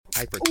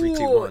hyper. 3,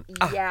 2, 1.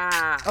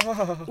 Yeah. Good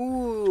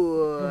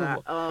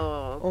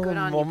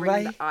on you.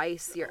 Bringing the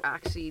ice. You're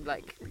actually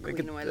like the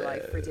queen of my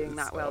life for doing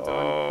that. Well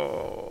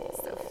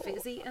done. So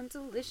fizzy and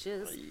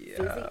delicious. Yeah.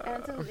 Fizzy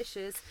and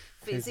delicious.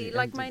 Fizzy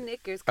like my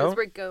knickers, Oh. because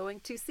we're going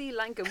to Sri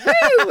Lanka. Woo!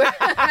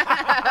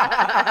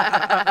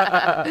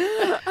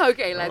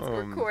 Okay, let's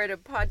record a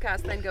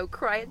podcast, then go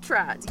cry at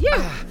Trat. You!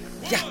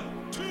 Yeah.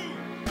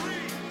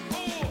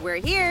 We're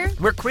here.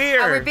 We're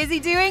queer. And we're busy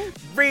doing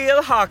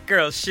Real hot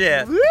girl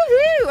shit.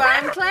 woohoo!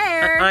 I'm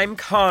Claire. I'm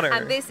Connor.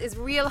 And this is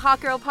Real Hot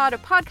Girl Pod, a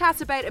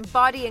podcast about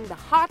embodying the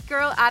hot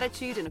girl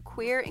attitude in a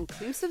queer,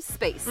 inclusive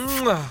space.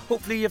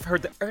 Hopefully you've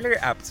heard the earlier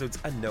episodes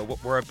and know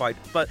what we're about,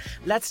 but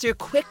let's do a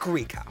quick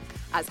recap.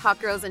 As hot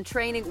girls in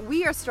training,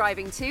 we are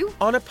striving to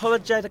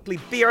Unapologetically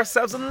be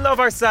ourselves and love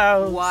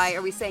ourselves. Why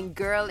are we saying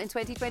girl in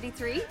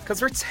 2023? Because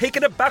we're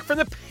taking it back from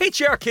the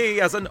patriarchy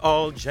as an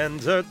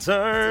all-gender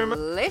term.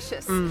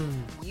 Delicious.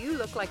 You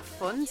look like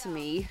fun to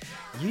me.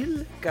 You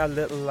look a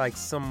little like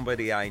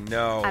somebody I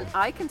know. And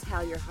I can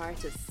tell your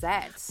heart is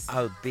set.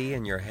 I'll be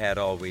in your head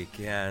all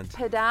weekend.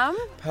 Padam?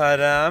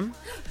 Padam.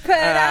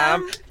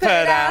 Padam,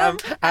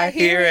 Padam. I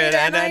hear it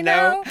and I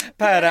know.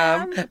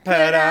 Padam.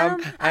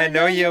 Padam. I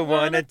know you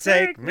wanna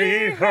take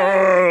me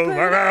home.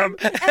 Padam.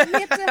 And you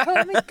have to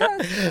hold me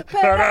close.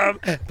 Padam.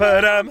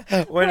 Padam.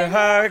 When the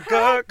heart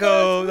goes.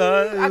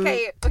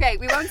 Okay,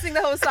 we won't sing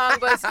the whole song,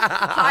 but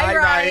high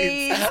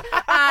rise.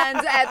 And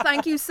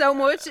thank you so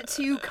much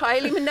to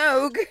Kylie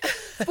Minogue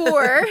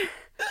for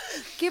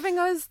giving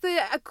us the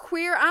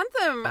queer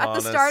anthem at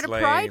the start of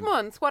Honestly. Pride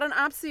Month. What an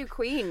absolute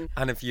queen.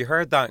 And if you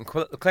heard that and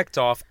clicked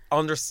off,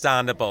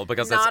 understandable,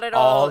 because Not it's at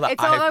all. that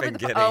It's all I've over been the.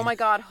 getting. Oh my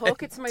God,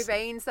 hook it to my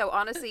veins. So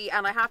honestly,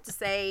 and I have to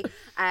say,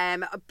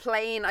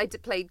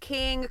 played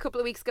King a couple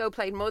of weeks ago,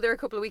 played Mother a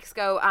couple of weeks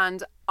ago,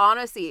 and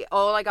honestly,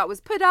 all I got was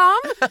Padam,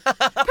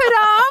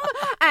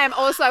 Padam.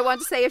 Also, I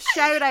want to say a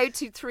shout out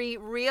to 3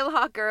 real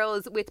hot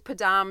girls with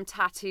Padam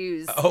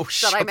tattoos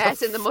that I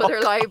met in the Mother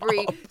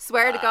Library.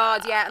 Swear to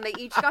God, yeah, and they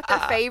each got their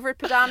favourite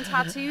Padam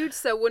tattooed.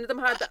 So one of them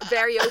had the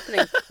very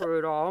opening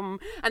Padam,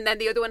 and then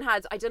the other one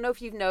had, I don't know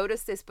if you've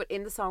noticed this, but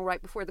in the song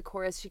right before the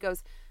chorus, she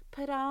goes,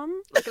 Padam,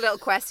 like a little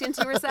question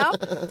to herself.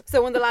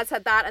 So when the lads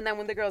had that, and then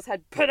when the girls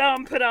had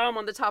Padam, Padam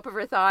on the top of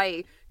her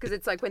thigh, because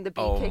it's like when the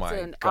beat kicks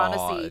in. God.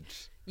 Honestly,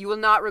 you will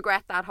not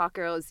regret that, hot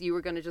girls. You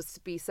were going to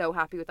just be so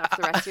happy with that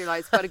for the rest of your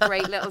lives. What a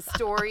great little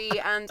story.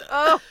 And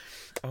Oh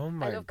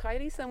I love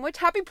Kylie so much.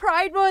 Happy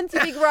Pride Month,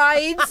 you big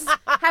rides.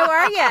 How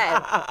are you?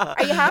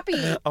 Are you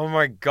happy? Oh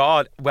my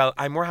God. Well,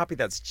 I'm more happy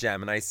that's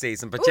Gemini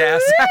season, but Ooh,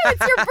 yes.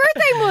 it's your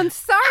birthday month.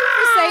 Sorry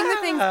for saying the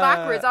things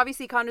backwards.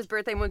 Obviously, Connor's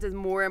birthday month is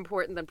more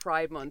important than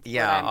Pride Month.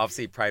 Yeah, But,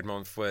 obviously Pride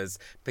Month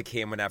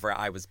became whenever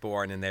I was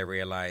born, and they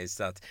realised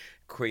that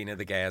Queen of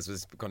the Gays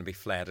was going to be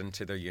fled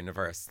into their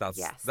universe. That's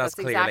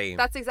clearly...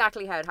 that's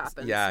exactly how it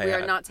happens. Yeah, we yeah.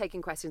 are not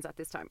taking questions at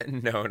this time.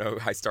 No,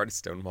 I started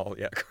Stonewall.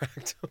 Yeah,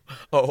 correct.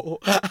 Oh.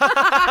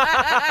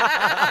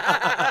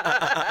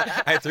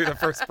 I threw the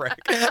first break.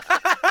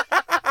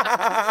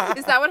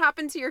 Is that what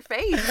happened to your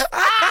face?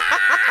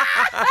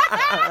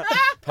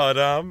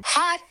 Padam.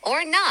 Hot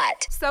or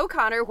not? So,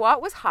 Connor,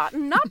 what was hot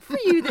and not for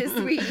you this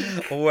week?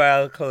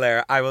 Well,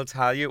 Claire, I will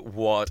tell you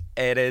what.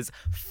 It is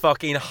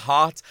fucking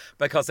hot,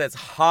 because it's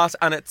hot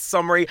and it's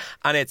summery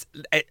and it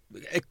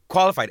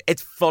qualified.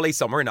 It's fully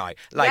summer now.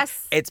 Like,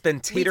 Yes, it's been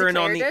teetering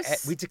on declared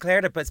it. we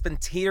declared it, but it's been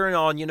teetering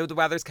on. You know, the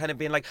weather's kind of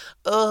been like,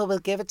 oh, we'll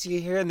give it to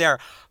you here and there.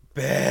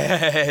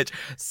 Bitch.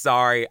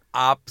 Sorry,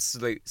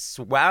 absolute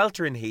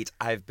sweltering heat.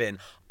 I've been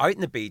out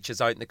in the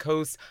beaches, out in the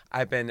coast.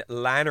 I've been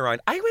lying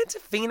around. I went to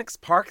Phoenix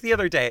Park the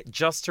other day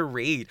just to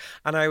read,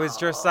 and I was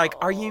just like,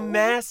 are you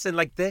messing?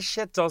 Like, this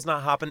shit does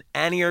not happen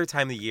any other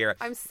time of the year.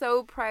 I'm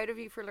so proud of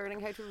you for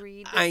learning how to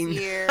read this I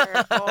year.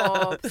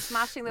 Oh,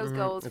 smashing those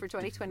goals for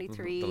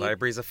 2023. The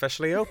library's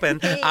officially open.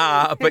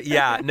 But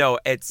yeah, no,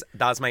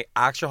 that's my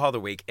actual haul of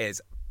the week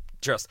is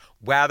just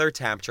weather,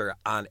 temperature,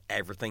 and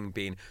everything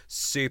being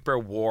super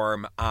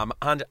warm.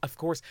 And of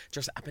course,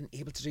 just I've been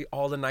able to do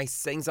all the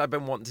nice things I've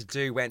been wanting to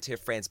do. Went to a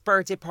friend's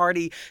birthday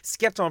party,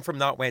 skipped on from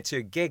that, went to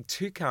a gig,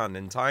 Toucan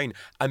in town.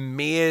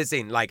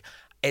 Amazing. Like,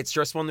 it's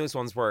just one of those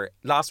ones where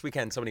last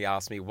weekend somebody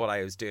asked me what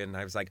I was doing, and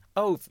I was like,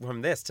 oh,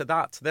 from this to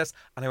that to this.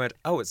 And I went,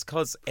 oh, it's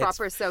because it's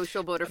Proper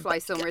social butterfly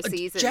summer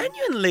season.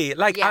 genuinely,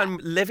 like, Yeah. I'm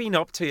living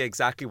up to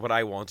exactly what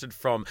I wanted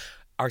from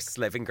our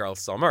Sliving Girl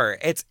summer.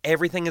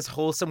 Everything is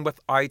wholesome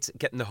without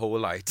getting the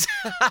whole out.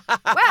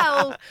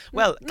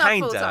 Well, not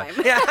kinda. full time.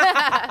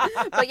 Yeah.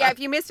 But yeah, if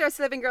you missed our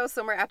Sliving Girl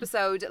summer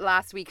episode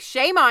last week,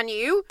 shame on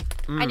you.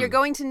 And you're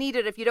going to need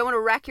it. If you don't want to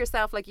wreck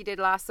yourself like you did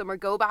last summer,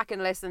 go back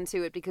and listen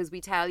to it, because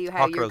we tell you how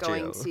Hot you're girl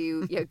going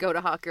jail. to go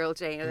to hot girl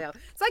jail.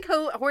 It's like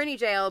horny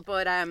jail,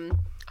 but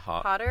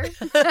Hot. hotter.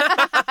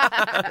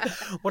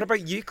 What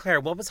about you, Claire?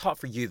 What was hot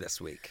for you this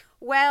week?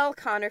 Well,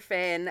 Connor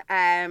Finn,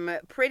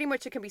 pretty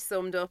much it can be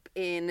summed up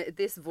in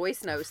this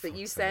voice note that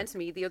you sent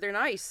me the other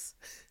night.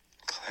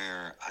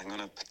 Claire, I'm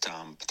gonna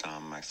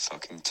padam my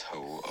fucking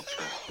toe up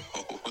your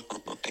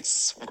hole. I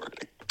swear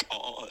to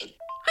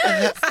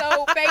God.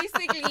 So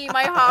basically,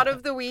 my hot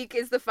of the week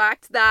is the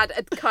fact that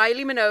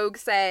Kylie Minogue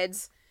said,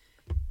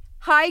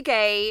 "Hi,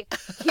 gay.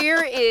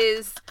 Here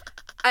is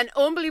an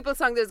unbelievable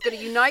song that's going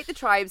to unite the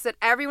tribes, that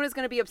everyone is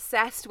going to be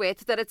obsessed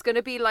with, that it's going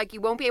to be like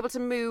you won't be able to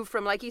move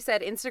from, like you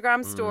said,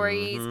 Instagram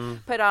stories,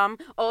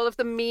 all of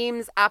the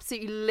memes,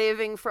 absolutely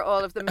living for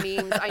all of the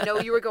memes. I know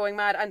you were going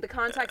mad, and the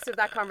context of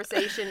that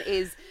conversation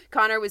is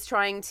Connor was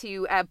trying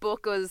to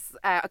book us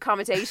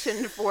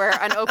accommodation for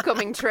an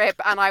upcoming trip,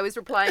 and I was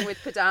replying with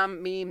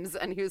Padam memes,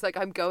 and he was like,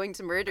 I'm going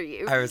to murder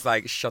you. I was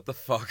like, shut the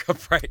fuck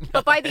up right now.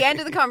 But by the end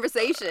of the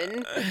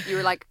conversation, you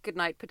were like, good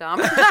night, Padam.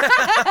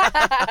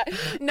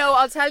 No,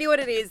 I'll tell you what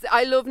it is.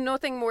 I love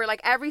nothing more.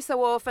 Like, every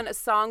so often a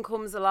song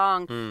comes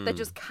along that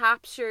just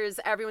captures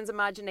everyone's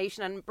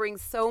imagination and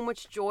brings so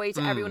much joy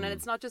to everyone. And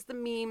it's not just the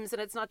memes, and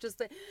it's not just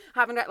the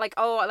having that, like,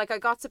 oh, like I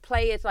got to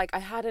play it. Like, I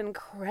had an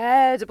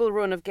incredible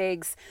run of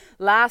gigs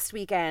last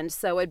weekend.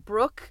 So at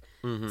Brooke,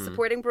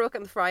 supporting Brooke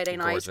on the Friday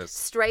night,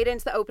 straight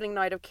into the opening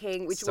night of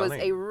King, which was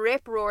a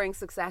rip-roaring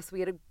success.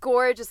 We had a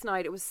gorgeous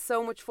night. It was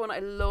so much fun. I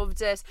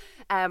loved it.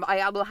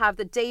 I will have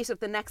the date of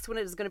the next one.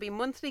 It is going to be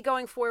monthly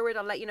going forward.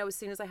 I'll let you know as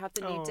soon as I have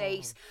the new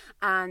date.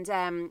 And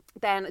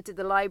then I did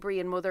the Library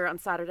and Mother on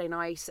Saturday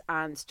night,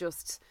 and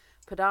just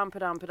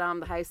Padam,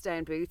 the house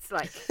down boots.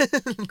 Like,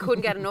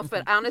 couldn't get enough of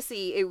it.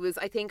 Honestly, it was,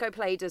 I think I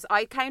played it,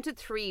 I counted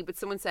 3, but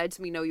someone said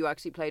to me, no, you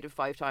actually played it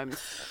 5 times.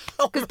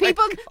 Because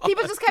people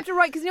just kept it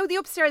right, because you know the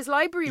upstairs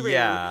library room.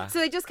 Yeah. So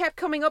they just kept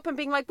coming up and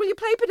being like, will you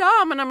play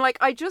Padam? And I'm like,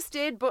 I just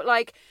did, but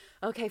like,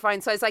 okay, fine.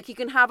 So I was like, you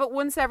can have it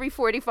once every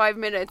 45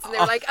 minutes. And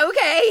they're like,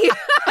 okay.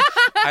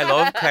 I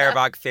love Claire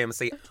Bach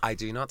famously, I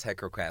do not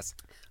take requests.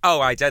 Oh,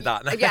 I did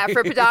that. Yeah,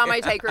 for Padam, I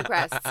take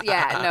requests.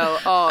 Yeah, no.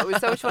 Oh, it was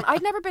so much fun.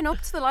 I'd never been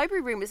up to the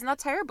library room. Isn't that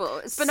terrible?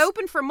 It's been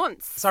open for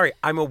months. Sorry,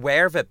 I'm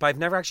aware of it, but I've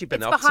never actually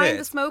been up to it. It's behind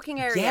the smoking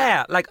area.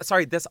 Yeah, like,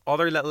 sorry, this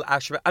other little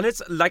actual, and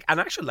it's like an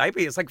actual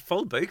library. It's like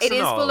full books. It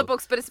is full of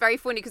books, but it's very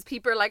funny because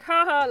people are like,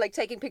 haha, like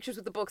taking pictures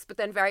with the books, but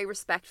then very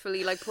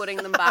respectfully like putting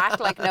them back,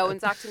 like no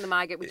one's acting the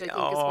maggot, which I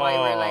think is why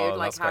we're allowed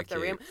like half the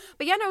room.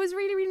 But yeah, no, it was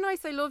really, really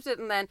nice. I loved it.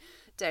 And then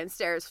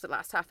downstairs for the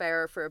last half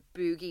hour for a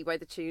boogie by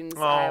the Tunes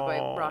by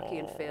Rocky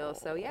and Phil.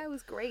 So yeah, it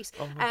was great.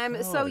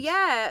 So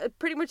yeah,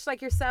 pretty much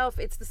like yourself,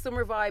 it's the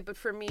summer vibe, but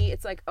for me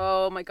it's like,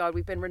 oh my god,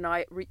 we've been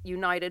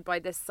united by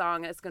this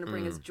song, and it's going to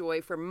bring us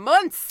joy for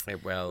months.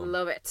 It will.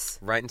 Love it.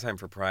 Right in time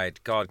for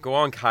Pride. God, go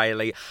on,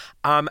 Kylie.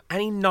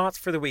 Any knots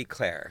for the week,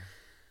 Claire?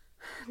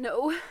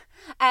 No.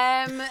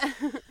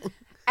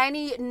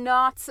 Any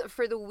knots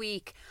for the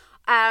week?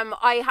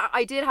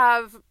 I did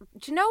have.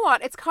 Do you know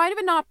what? It's kind of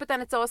a knot, but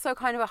then it's also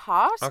kind of a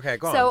hot. Okay,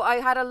 go on. So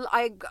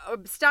I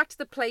stacked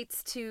the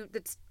plates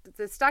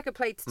the stack of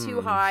plates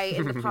too high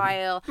in the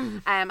pile.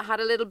 Had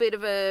a little bit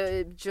of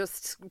a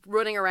just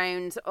running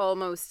around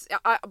almost.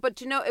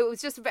 But you know, it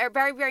was just very,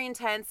 very, very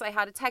intense. I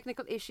had a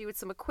technical issue with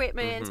some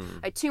equipment.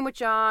 I had too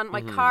much on.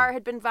 My car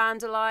had been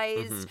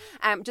vandalized.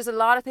 Just a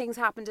lot of things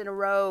happened in a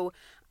row.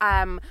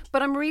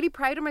 But I'm really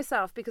proud of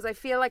myself because I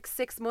feel like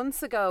 6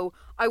 months ago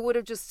I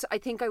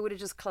think I would have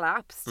just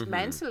collapsed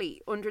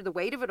mentally under the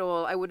weight of it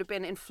all. I would have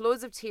been in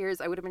floods of tears.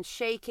 I would have been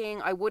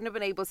shaking. I wouldn't have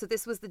been able. So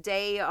this was the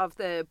day of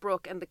the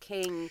Brooke and the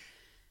King.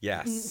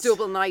 Yes.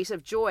 Double night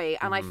of joy.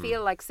 And I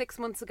feel like 6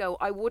 months ago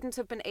I wouldn't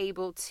have been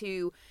able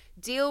to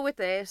deal with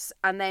it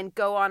and then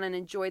go on and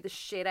enjoy the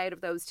shit out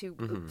of those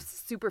 2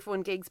 super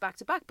fun gigs back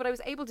to back. But I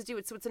was able to do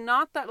it. So it's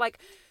not that like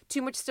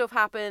too much stuff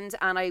happened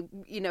and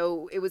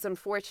it was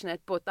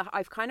unfortunate, but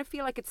I kind of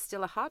feel like it's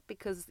still a hot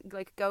because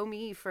like go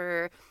me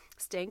for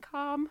staying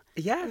calm.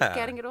 Yeah.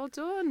 Getting it all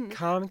done.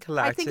 Calm,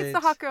 collected. I think it's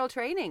the hot girl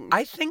training.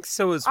 I think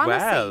so as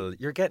well.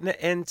 You're getting it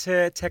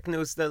into taking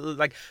those little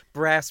like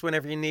breasts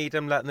whenever you need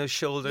them, letting those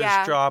shoulders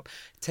drop,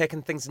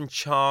 taking things in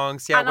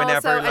chunks. Yeah, and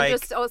whenever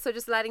also,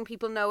 just letting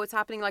people know what's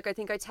happening. Like I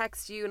think I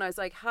text you and I was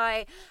like,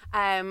 hi,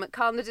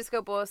 calm the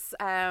disco bus.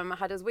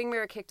 Had his wing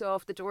mirror kicked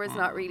off. The door is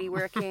not really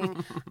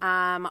working.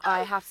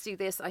 I have to do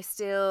this.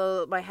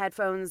 My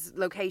headphones,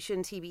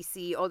 location,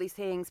 TBC, all these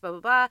things, blah,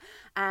 blah,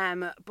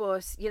 blah.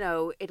 But,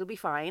 it'll be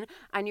fine.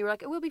 And you were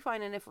like, it will be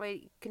fine. And if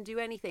I can do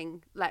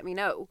anything, let me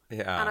know.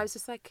 Yeah. And I was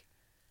just like,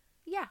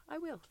 yeah, I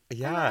will.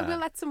 Yeah. I will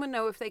let someone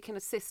know if they can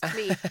assist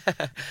me.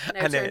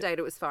 Now it turned out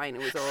it was fine.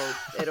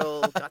 It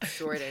all got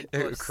sorted.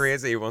 It was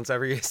crazy. Once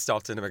ever you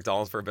stopped in a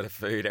McDonald's for a bit of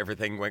food,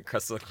 everything went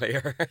crystal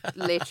clear.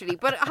 Literally.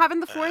 But having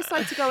the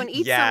foresight to go and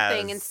eat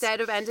something instead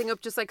of ending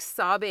up just like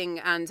sobbing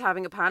and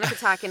having a panic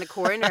attack in a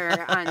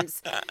corner and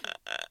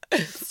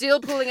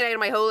still pulling it out of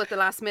my hole at the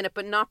last minute,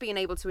 but not being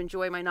able to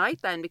enjoy my night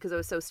then because I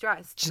was so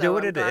stressed. Do you know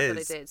what it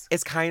is?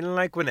 It's kind of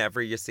like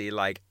whenever you see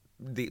like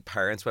the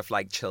parents with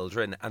like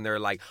children and they're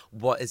like,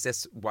 what is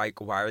this, why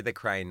are they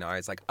crying now?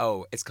 It's like,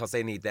 oh, it's because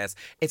they need this.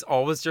 It's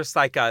always just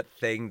like a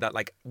thing that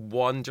like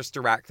one just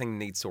direct thing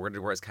needs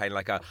sorted, where it's kind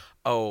of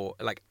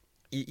like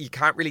you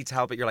can't really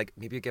tell, but you're like,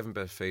 maybe you're giving a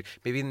bit of food,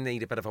 maybe you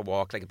need a bit of a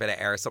walk, like a bit of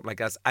air, something like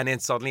this, and then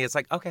suddenly it's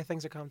like, okay,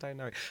 things are calmed down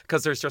now,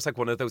 because there's just like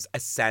one of those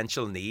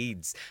essential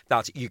needs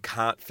that you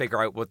can't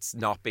figure out what's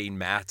not being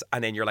met,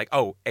 and then you're like,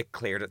 oh, it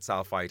cleared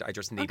itself out. I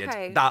just needed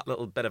that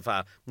little bit of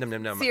a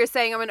num. So you're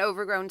saying I'm an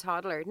overgrown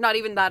toddler, not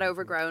even that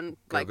overgrown,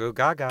 like Go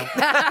gaga.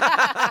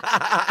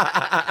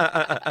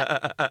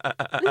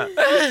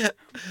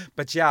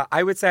 But yeah,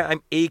 I would say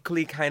I'm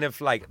equally kind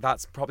of like,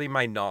 that's probably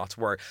my knot,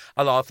 where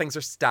a lot of things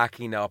are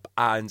stacking up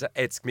and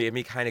it's made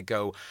me kind of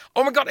go,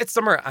 oh my God, it's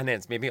summer. And then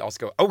it's made me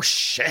also go, oh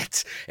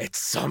shit, it's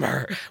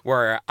summer.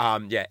 Where,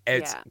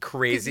 it's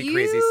crazy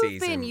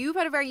season. You've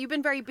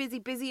been very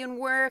busy in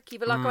work.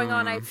 You've a lot going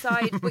on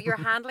outside, but you're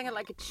handling it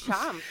like a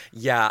champ.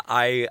 Yeah,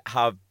 I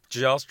have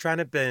just trying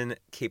to been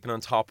keeping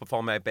on top of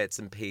all my bits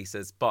and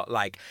pieces. But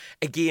like,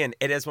 again,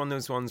 it is one of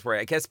those ones where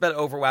it gets a bit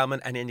overwhelming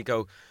and then you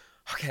go,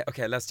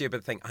 okay, let's do a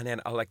bit of thing. And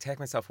then I'll like take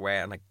myself away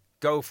and like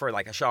go for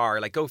like a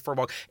shower, like go for a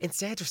walk.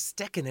 Instead, you're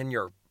sticking in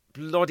your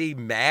bloody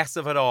mess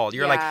of it all.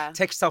 You're like,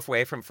 take yourself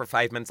away from for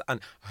 5 minutes, and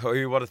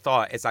who would have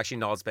thought it's actually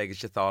not as big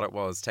as you thought it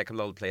was. Take a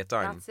little plate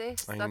down.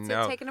 That's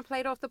it. Taking a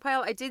plate off the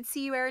pile. I did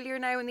see you earlier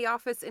now in the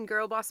office in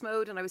girl boss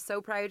mode, and I was so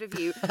proud of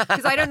you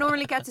because I don't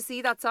normally get to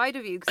see that side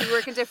of you because you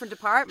work in different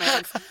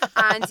departments,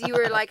 and you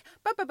were like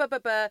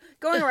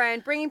going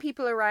around, bringing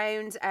people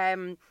around,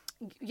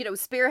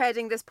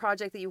 spearheading this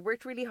project that you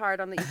worked really hard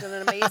on, that you've done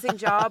an amazing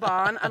job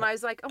on. And I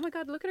was like, oh my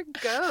God, look at her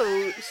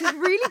go. She's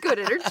really good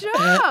at her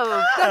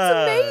job.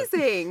 That's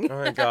amazing. Oh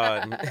my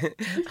God.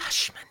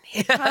 Hush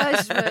money.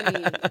 Hush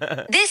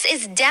money. This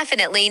is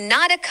definitely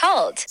not a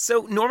cult.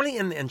 So normally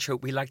in the intro,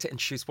 we like to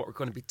introduce what we're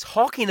going to be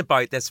talking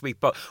about this week,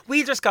 but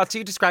we just got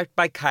to described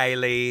by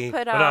Kylie.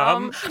 But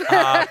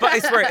I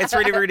swear, it's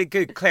really, really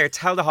good. Claire,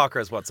 tell the hot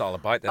girls what's all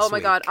about this week. Oh my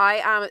God, I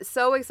am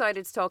so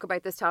excited to talk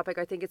about this topic.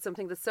 I think it's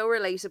something that's so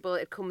relatable.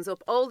 It comes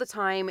up all the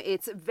time.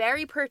 It's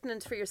very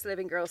pertinent for your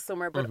Sliving Girls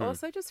summer, but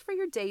also just for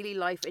your daily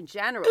life in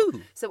general.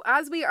 Ooh. So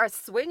as we are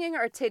swinging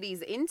our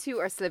titties into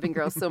our Sliving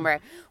Girls summer,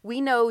 we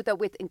know that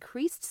with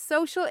increased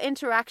social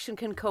interaction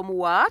can come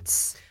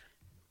what?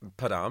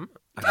 Padam.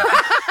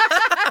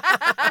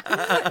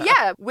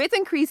 Yeah, with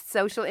increased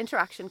social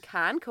interaction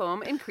can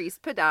come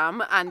increased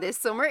padam, and this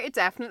summer it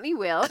definitely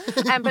will.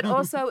 But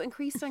also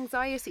increased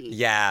anxiety.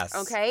 Yes.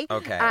 Okay.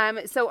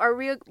 Okay. So our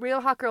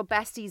real hot girl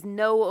besties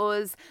know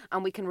us,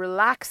 and we can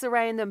relax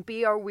around them,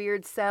 be our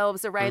weird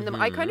selves around them.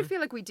 I kind of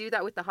feel like we do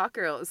that with the hot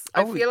girls.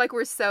 I feel like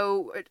we're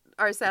so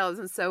ourselves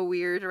and so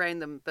weird around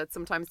them that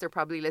sometimes they're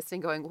probably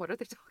listening, going, "What are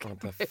they talking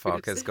about? What the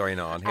fuck is going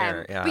on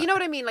here?" Yeah. But you know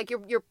what I mean? Like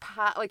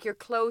your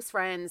close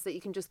friends that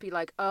you can just be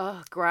like,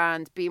 "Oh,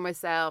 grand, be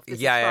myself. This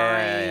is fine.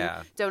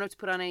 Yeah. Don't have to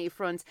put on any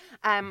front."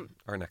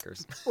 Or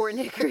knickers. Or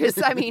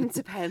knickers. I mean,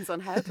 depends on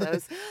how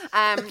close.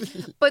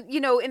 But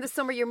in the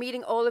summer you're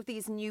meeting all of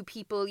these new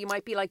people. You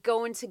might be like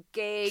going to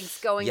gigs,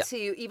 going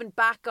to even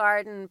back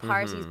garden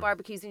parties,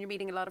 barbecues, and you're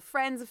meeting a lot of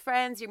friends of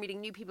friends. You're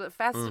meeting new people at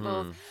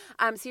festivals.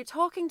 So you're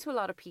talking to a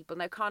lot of people.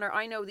 Now, Connor,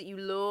 I know that you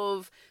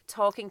love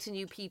talking to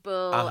new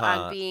people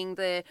and being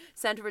the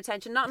centre of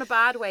attention, not in a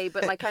bad way,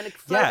 but like kind of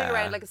floating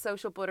around like a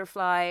social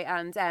butterfly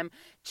and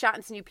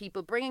chatting to new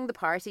people, bringing the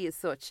party as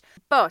such.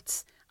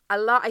 But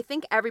I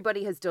think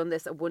everybody has done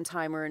this at one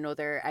time or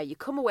another. You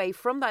come away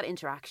from that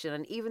interaction,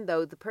 and even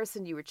though the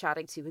person you were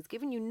chatting to has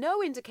given you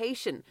no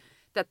indication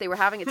that they were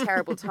having a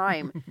terrible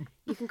time,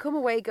 you can come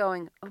away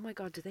going, oh my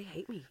God, do they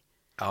hate me?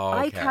 Oh, okay.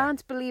 I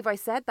can't believe I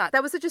said that.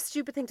 That was such a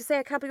stupid thing to say.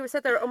 I can't believe I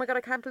said that. Or, oh my God,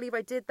 I can't believe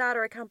I did that.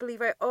 Or I can't believe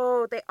they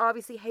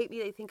obviously hate me.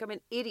 They think I'm an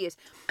idiot.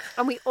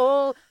 And we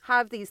all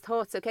have these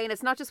thoughts, okay? And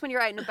it's not just when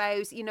you're out and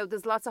about.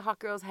 There's lots of hot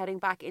girls heading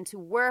back into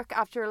work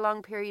after a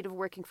long period of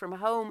working from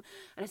home.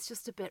 And it's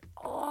just a bit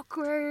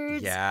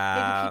awkward.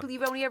 Yeah. Maybe people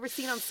you've only ever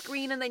seen on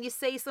screen, and then you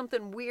say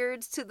something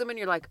weird to them and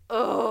you're like,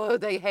 oh,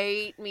 they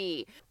hate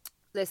me.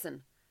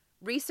 Listen,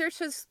 research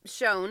has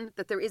shown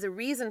that there is a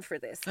reason for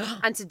this.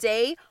 And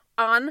today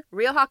on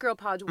Real Hot Girl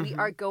Pod, we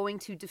are going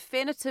to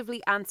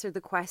definitively answer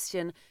the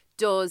question,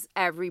 does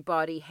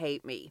everybody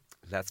hate me?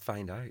 Let's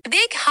find out.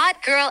 Big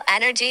hot girl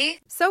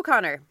energy. So,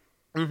 Connor,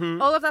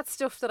 all of that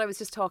stuff that I was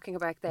just talking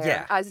about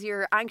there, as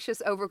your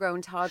anxious,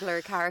 overgrown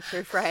toddler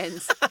character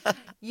friends,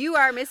 you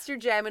are Mr.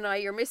 Gemini,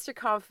 you're Mr.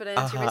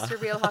 Confident, you're Mr.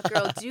 Real Hot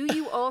Girl. Do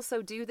you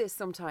also do this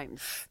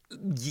sometimes?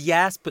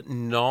 Yes, but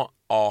not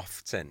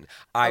often.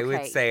 I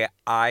would say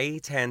I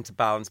tend to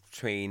balance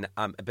between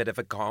a bit of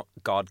a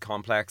God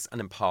complex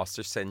and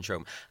imposter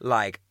syndrome.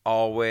 Like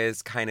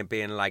always kind of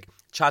being like,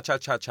 cha.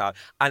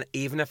 And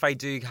even if I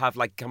do have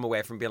like come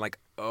away from being like,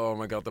 oh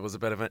my God, that was a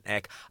bit of an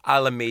ick,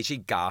 I'll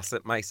immediately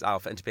gaslight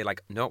myself into being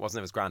like, no, it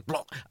wasn't, it was grand,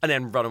 and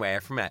then run away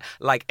from it.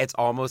 Like it's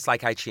almost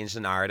like I changed the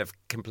narrative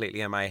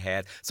completely in my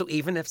head. So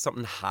even if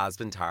something has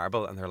been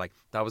terrible and they're like,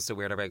 that was so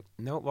weird, I'm like,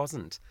 no, it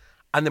wasn't.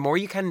 And the more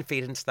you can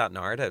feed into that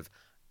narrative,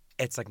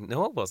 it's like,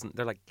 no, it wasn't.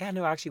 They're like, yeah,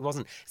 no, actually it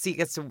wasn't.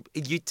 See,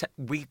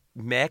 we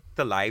make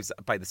the lives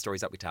by the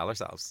stories that we tell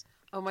ourselves.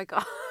 Oh my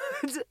God.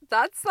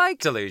 That's like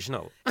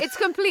Delusional. it's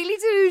completely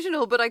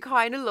delusional, but I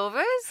kind of love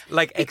it.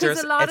 Like, it because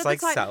just, a lot it's of the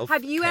like time, self-care.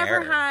 have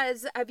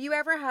you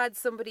ever had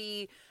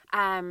somebody,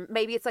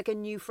 maybe it's like a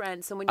new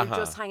friend, someone you're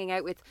just hanging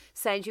out with,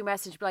 send you a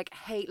message, be like,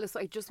 hey,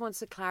 listen, I just wanted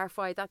to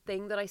clarify that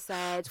thing that I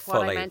said, what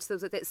I Fully. meant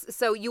was with this.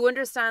 So you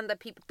understand that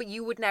people, but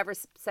you would never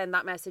send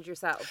that message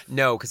yourself.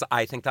 No, because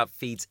I think that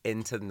feeds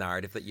into the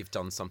narrative that you've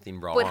done something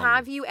wrong. But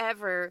have you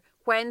ever,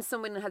 when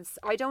someone has,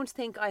 I don't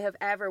think I have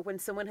ever, when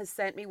someone has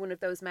sent me one of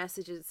those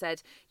messages that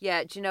said,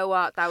 yeah, do you know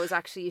what? That was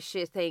actually a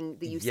shit thing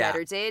that you said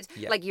or did.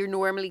 Yeah. Like, you're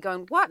normally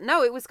going, what?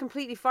 No, it was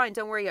completely fine.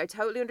 Don't worry. I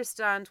totally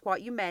understand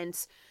what you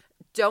meant.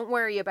 Don't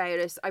worry about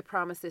it. I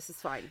promise this is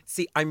fine.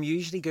 See, I'm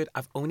usually good.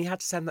 I've only had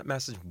to send that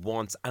message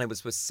once, and it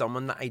was with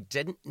someone that I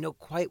didn't know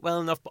quite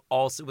well enough, but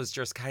also was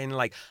just kind of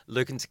like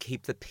looking to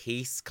keep the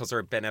peace because there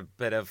had been a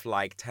bit of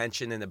like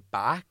tension in the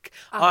back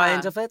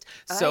end of it.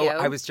 So Ayo.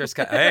 I was just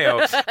kind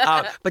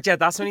of, but yeah,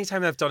 that's the only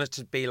time I've done it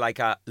to be like,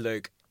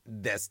 look,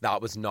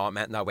 that was not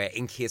meant in that way,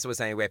 in case it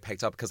was anyway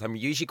picked up, because I'm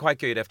usually quite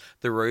good if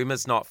the room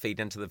is not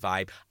feeding into the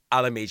vibe.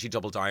 I'll immediately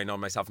double down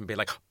on myself and be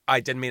like, I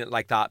didn't mean it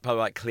like that, but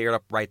like clear it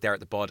up right there at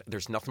the bud.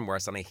 There's nothing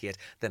worse than I hate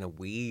than a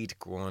weed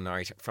growing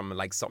out from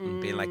like something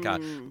being like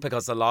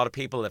because a lot of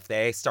people, if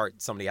they start,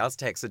 somebody else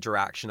takes the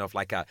direction of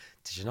like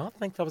did you not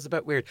think that was a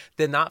bit weird?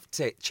 Then that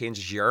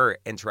changes your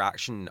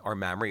interaction or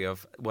memory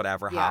of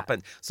whatever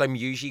happened. So I'm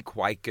usually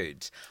quite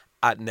good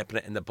at nipping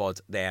it in the bud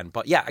then.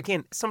 But yeah,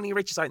 again, somebody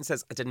reaches out and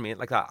says, I didn't mean it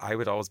like that, I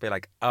would always be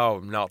like, oh,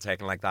 I'm not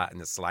taking like that in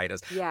the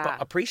slightest. Yeah. But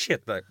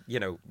appreciate the,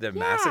 the message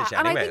anyways.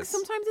 And I think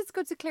sometimes it's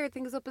good to clear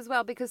things up as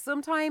well, because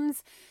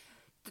sometimes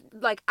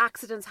like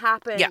accidents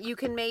happen. Yeah. You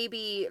can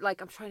maybe,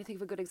 like, I'm trying to think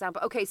of a good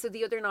example. Okay, so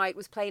the other night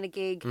was playing a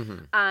gig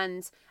Mm-hmm.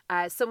 and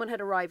someone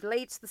had arrived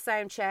late to the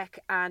sound check,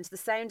 and the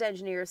sound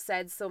engineer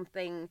said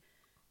something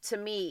to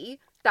me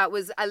that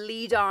was a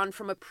lead on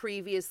from a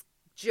previous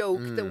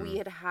joke that we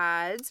had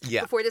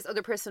Yeah. before this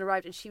other person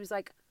arrived, and she was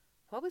like,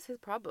 what was his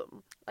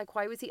problem? Like,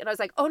 why was he? And I was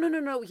like, oh,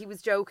 no, he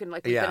was joking.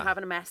 Like, we've been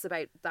having a mess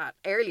about that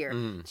earlier.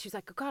 She was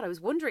like, oh, God, I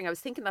was wondering. I was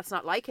thinking that's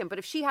not like him. But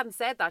if she hadn't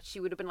said that, she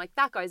would have been like,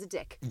 that guy's a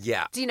dick.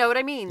 Yeah. Do you know what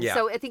I mean? Yeah.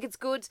 So I think it's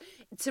good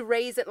to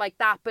raise it like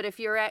that. But if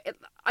you're, I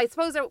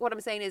suppose what I'm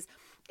saying is,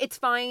 it's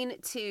fine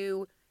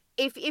to,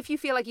 if you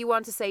feel like you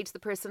want to say to the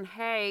person,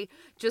 hey,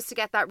 just to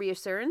get that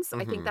reassurance,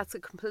 I think that's a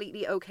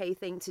completely okay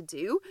thing to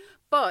do.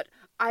 But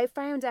I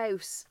found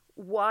out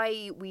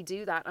why we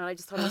do that, and I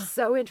just thought it was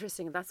so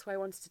interesting, and that's why I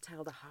wanted to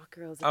tell the hot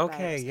girls about.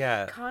 Okay,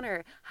 yeah.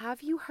 Connor,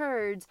 have you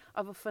heard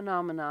of a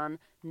phenomenon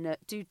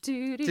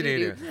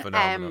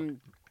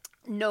Phenomenon.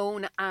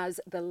 known as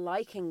the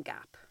liking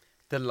gap?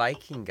 The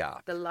liking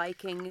gap. The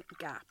liking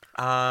gap.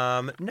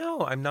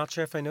 No, I'm not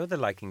sure if I know the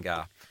liking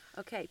gap.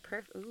 Okay,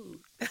 perfect. Ooh,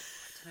 I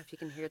don't know if you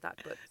can hear that,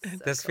 but so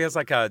This cool. feels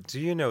like do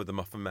you know the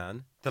Muffin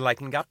Man? The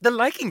liking gap? The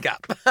liking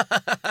gap!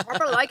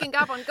 Proper liking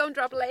gap on Gun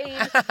Drop Lane.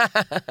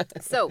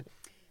 So,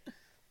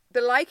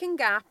 the liking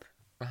gap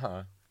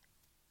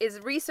is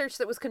research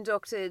that was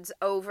conducted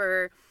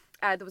over.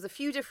 There was a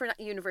few different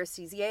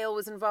universities. Yale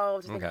was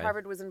involved. I think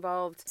Harvard was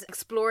involved,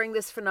 exploring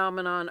this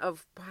phenomenon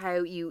of how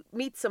you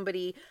meet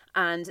somebody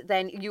and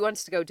then you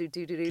wanted to go do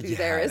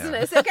there, I isn't know.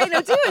 it? Okay,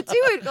 no, do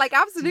it. Like,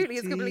 absolutely,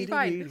 it's completely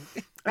fine.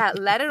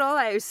 Let it all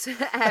out.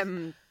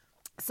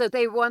 So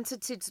they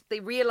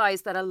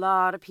realised that a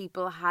lot of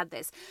people had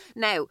this.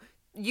 Now,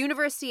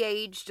 university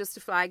age, just to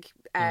flag,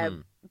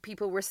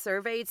 people were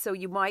surveyed, so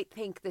you might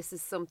think this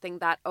is something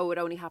that, it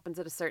only happens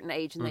at a certain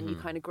age and then you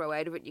kind of grow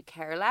out of it and you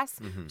care less,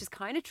 which is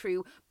kind of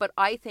true. But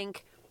I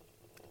think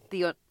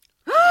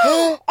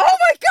oh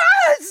my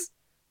God!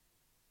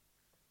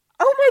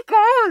 Oh my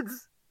God!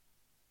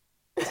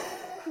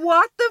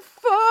 What the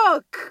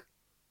fuck?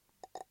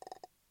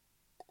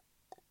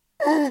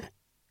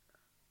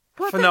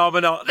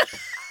 Phenomenon.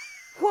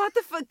 What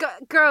the fuck?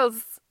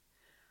 Girls,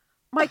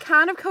 my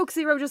can of Coke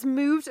Zero just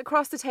moved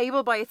across the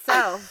table by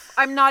itself.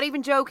 I'm not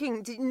even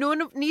joking.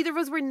 Neither of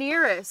us were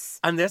near it.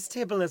 And this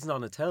table isn't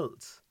on a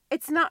tilt.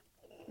 It's not.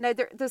 Now,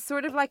 there's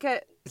sort of like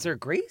a... Is there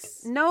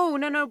grease? No,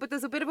 but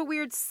there's a bit of a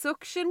weird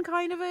suction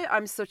kind of it.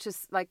 I'm such a,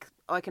 like,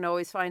 I can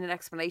always find an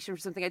explanation for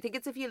something. I think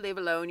it's if you live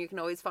alone, you can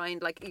always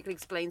find, like, you can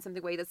explain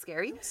something away that's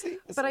scary.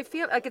 But I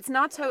feel like it's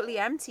not totally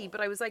empty, but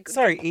I was like...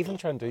 Sorry, even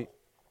trying to do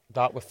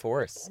that with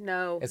force.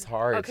 No. It's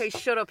hard. Okay,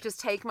 shut up. Just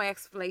take my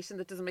explanation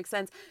that doesn't make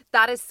sense.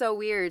 That is so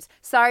weird.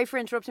 Sorry for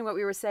interrupting what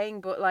we were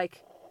saying, but,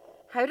 like,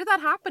 how did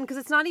that happen? Because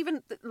it's not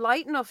even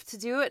light enough to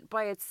do it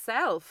by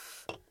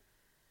itself.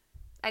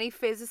 Any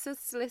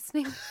physicists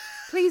listening?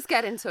 Please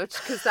get in touch,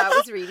 because that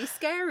was really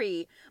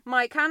scary.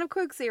 My can of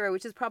Coke Zero,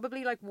 which is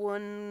probably like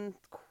 1/4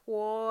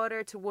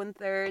 to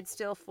 1/3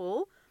 still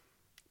full,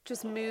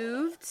 just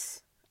moved,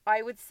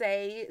 I would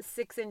say,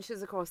 6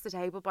 inches across the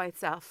table by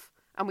itself.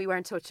 And we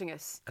weren't touching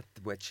it.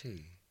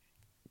 Witchy.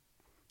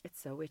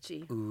 It's so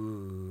witchy.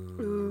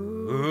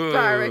 Ooh.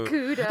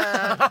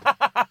 Barracuda.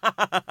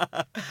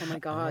 Oh my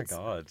God. Oh my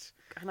God.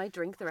 Can I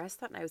drink the rest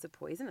of that now? Is it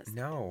poisonous?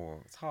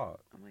 No, it's hot.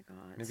 Oh my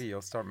God. Maybe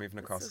you'll start moving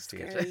across so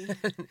the scary.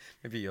 stage.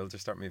 Maybe you'll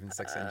just start moving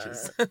 6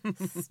 inches.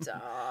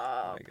 Stop.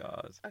 Oh my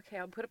God. Okay,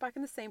 I'll put it back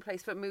in the same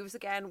place. If it moves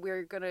again,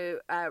 we're going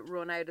to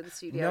run out of the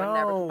studio and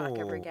never come back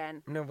ever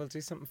again. No, we'll do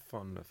something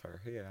fun with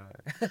her. Yeah.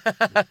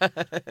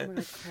 We're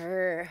like,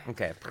 "Purr."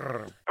 Okay.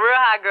 Real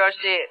hot girl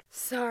shit.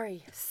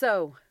 Sorry.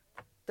 So,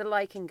 the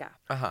liking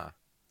gap.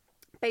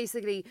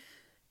 Basically,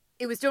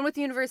 it was done with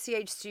university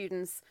age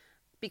students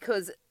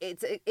because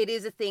it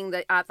is a thing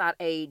that at that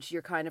age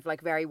you're kind of like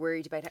very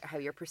worried about how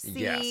you're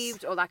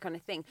perceived, all that kind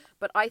of thing.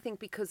 But I think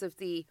because of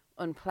the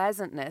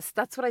unpleasantness,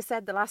 that's what I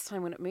said the last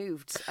time when it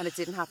moved and it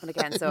didn't happen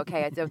again. So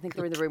okay, I don't think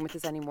they're in the room with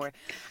us anymore.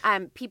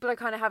 People are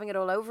kind of having it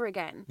all over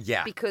again.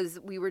 Yeah. Because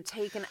we were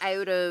taken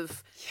out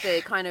of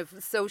the kind of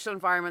social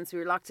environments. We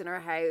were locked in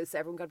our house.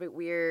 Everyone got a bit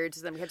weird.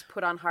 Then we had to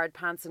put on hard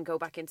pants and go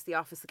back into the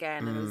office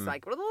again. And it was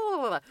like, blah, blah,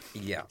 blah, blah.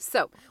 Yeah.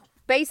 So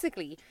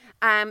basically,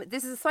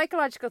 this is a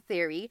psychological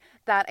theory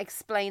that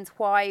explains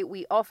why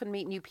we often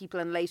meet new people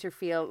and later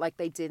feel like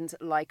they didn't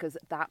like us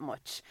that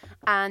much.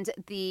 And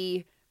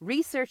the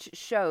research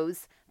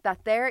shows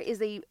that there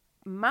is a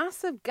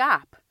massive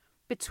gap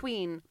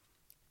between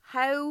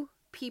how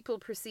people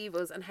perceive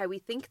us and how we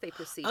think they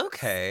perceive us.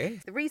 Okay.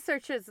 The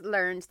researchers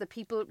learned that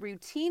people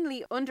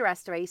routinely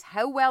underestimate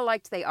how well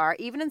liked they are,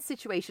 even in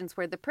situations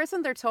where the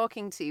person they're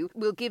talking to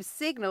will give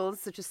signals,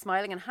 such as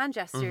smiling and hand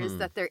gestures,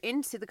 that they're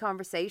into the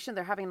conversation,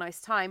 they're having a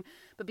nice time.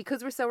 But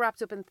because we're so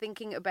wrapped up in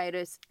thinking about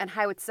it and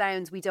how it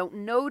sounds, we don't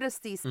notice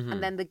these,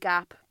 and then the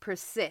gap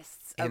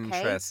persists. Okay?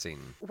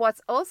 Interesting.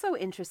 What's also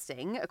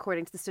interesting,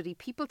 according to the study,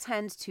 people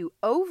tend to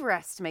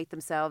overestimate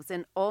themselves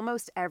in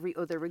almost every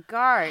other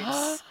regard.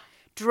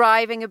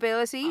 Driving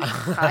ability,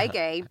 hi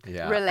Gabe,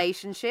 Yeah.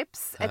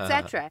 relationships,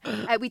 etc.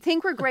 We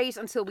think we're great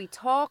until we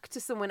talk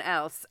to someone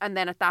else, and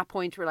then at that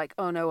point we're like,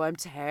 oh no, I'm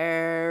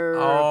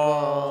terrible.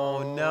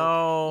 Oh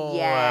no.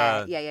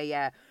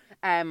 Yeah.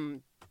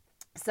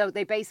 So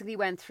they basically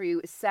went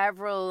through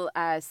several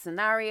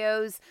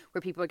scenarios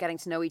where people are getting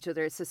to know each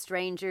other. So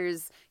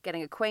strangers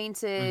getting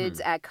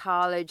acquainted,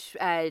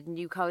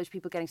 new college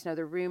people getting to know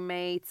their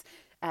roommates,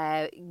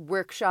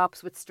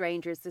 workshops with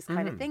strangers, this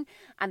kind of thing.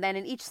 And then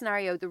in each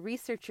scenario, the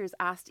researchers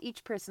asked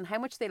each person how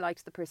much they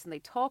liked the person they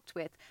talked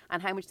with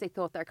and how much they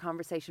thought their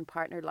conversation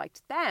partner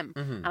liked them.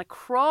 And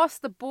across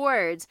the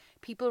board,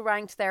 people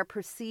ranked their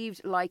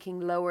perceived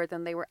liking lower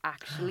than they were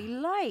actually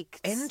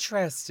liked.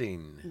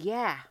 Interesting.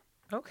 Yeah.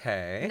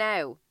 Okay.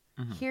 Now,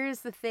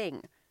 here's the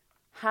thing.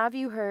 Have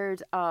you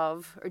heard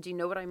of, or do you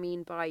know what I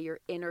mean by your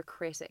inner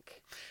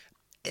critic?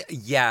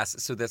 Yes.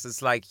 So this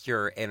is like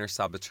your inner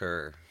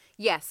saboteur.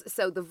 Yes,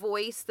 so the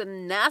voice, the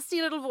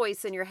nasty little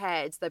voice in your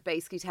head that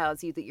basically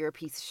tells you that you're a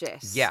piece of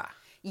shit. Yeah.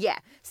 Yeah.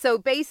 So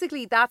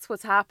basically that's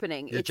what's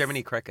happening. Your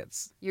Jiminy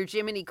Crickets. Your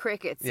Jiminy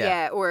Crickets,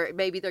 Yeah. yeah. Or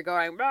maybe they're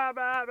going blah,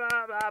 blah,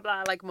 blah, blah,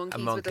 blah, like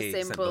monkeys with a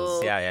symbol.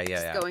 Symbols. Yeah.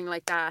 Just going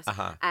like that.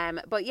 Uh-huh.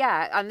 But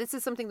yeah, and this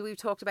is something that we've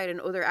talked about in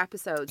other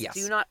episodes. Yes.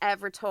 Do not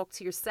ever talk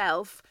to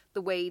yourself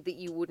the way that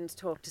you wouldn't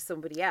talk to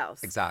somebody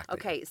else. Exactly.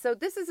 Okay, so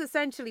this is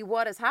essentially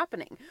what is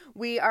happening.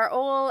 We are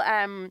all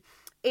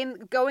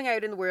in going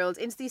out in the world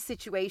into these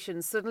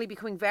situations, suddenly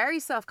becoming very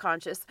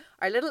self-conscious.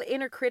 Our little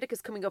inner critic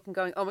is coming up and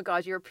going, oh my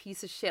God, you're a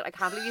piece of shit. I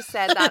can't believe you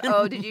said that.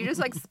 Oh, did you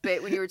just like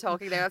spit when you were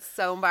talking there? That's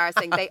so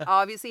embarrassing. They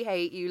obviously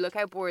hate you. Look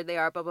how bored they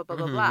are, blah, blah, blah,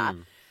 blah, blah.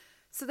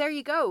 So there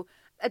you go.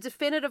 A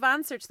definitive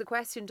answer to the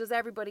question, does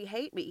everybody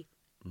hate me?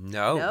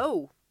 No.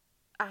 No,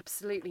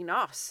 absolutely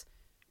not.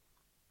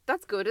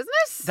 That's good, isn't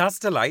it? That's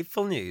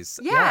delightful news.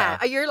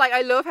 Yeah. You're like,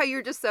 I love how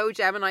you're just so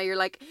Gemini. You're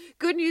like,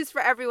 good news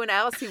for everyone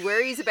else who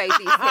worries about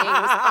these things.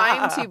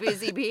 I'm too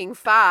busy being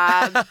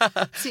fab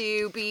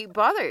to be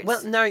bothered.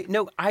 Well,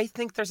 no, I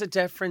think there's a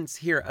difference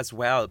here as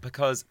well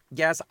because,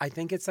 yes, I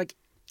think it's like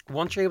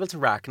once you're able to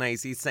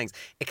recognize these things,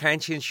 it kind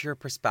of changes your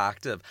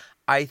perspective.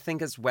 I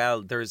think as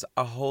well, there's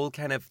a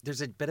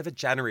bit of a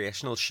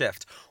generational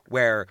shift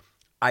where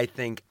I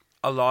think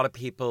a lot of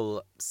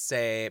people,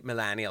 say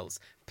millennials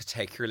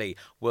particularly,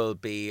 will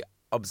be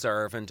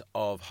observant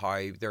of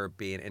how they're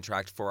being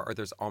interacted for, or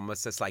there's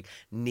almost this like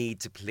need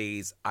to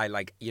please, I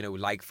like,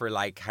 like for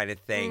like kind of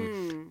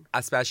thing.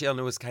 Especially I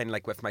know it's kind of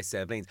like with my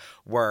siblings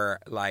where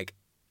like,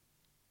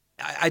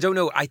 I don't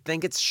know, I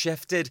think it's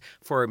shifted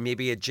for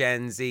maybe a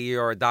Gen Z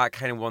or that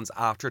kind of ones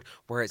after it,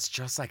 where it's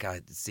just like a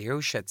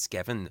zero shits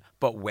given,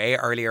 but way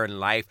earlier in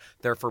life,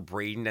 therefore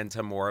breeding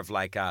into more of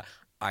like a,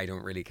 I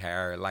don't really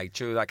care, like,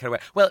 true, that kind of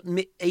way. Well,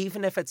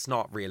 even if it's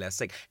not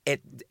realistic,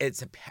 it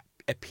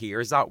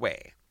appears that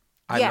way.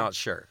 I'm not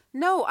sure.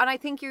 No, and I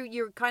think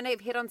you're kind of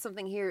hit on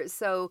something here.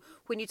 So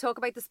when you talk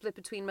about the split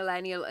between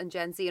millennial and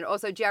Gen Z, and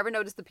also, do you ever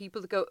notice the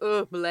people that go,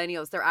 oh,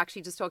 millennials, they're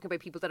actually just talking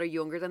about people that are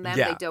younger than them.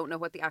 Yeah. They don't know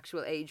what the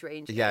actual age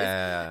range is.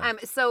 Yeah.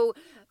 So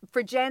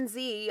for Gen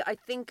Z, I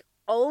think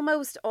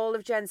almost all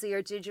of Gen Z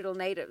are digital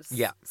natives.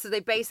 Yeah. So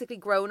they've basically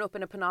grown up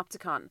in a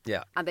panopticon.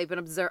 Yeah. And they've been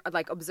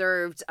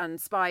observed and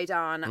spied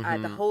on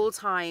the whole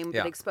time,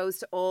 Yeah. but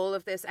exposed to all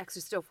of this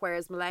extra stuff,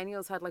 whereas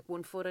millennials had like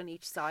one foot on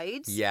each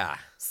side. Yeah.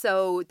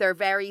 So they're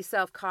very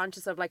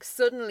self-conscious of like,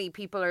 suddenly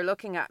people are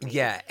looking at me.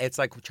 Yeah, it's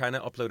like trying to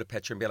upload a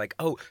picture and be like,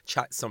 oh,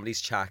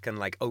 somebody's checking,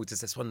 like, oh,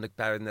 does this one look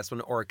better than this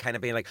one? Or kind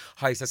of being like,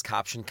 how's this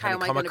caption kind How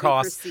of am I come gonna be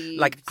across? perceived?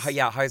 Like,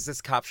 how's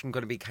this caption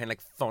going to be kind of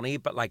like funny,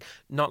 but like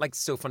not like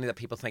so funny that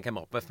people think I'm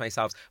up with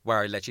myself, where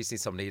I literally see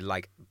somebody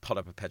like put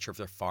up a picture of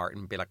their fart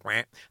and be like,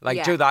 wah, like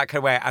Yeah. do that kind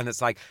of way. And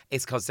it's like,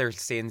 it's because they're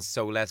seeing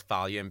so less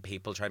value in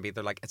people trying to be,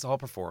 they're like, it's all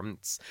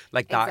performance,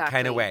 like that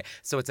kind of Exactly. way.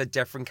 So it's a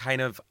different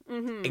kind of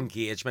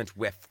engagement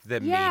with the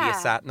media Yeah.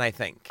 set, and I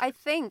think.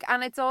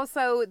 And it's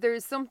also,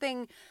 there's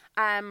something,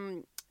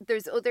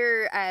 there's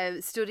other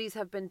studies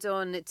have been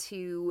done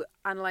to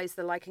analyse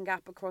the liking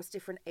gap across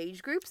different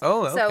age groups.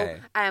 Oh, okay.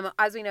 So,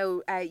 as we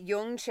know,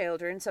 young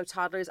children, so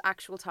toddlers,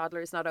 actual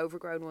toddlers, not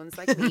overgrown ones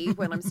like me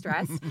when I'm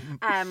stressed,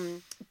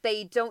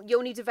 you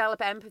only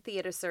develop empathy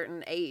at a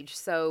certain age.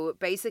 So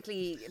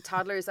basically,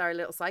 toddlers are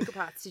little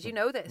psychopaths. Did you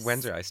know this? When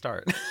do I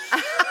start?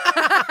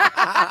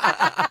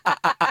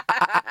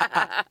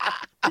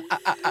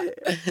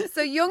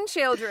 So young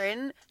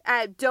children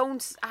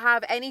don't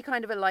have any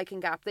kind of a liking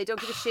gap. They don't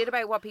give a shit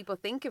about what people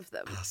think of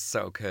them.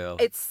 So cool.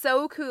 It's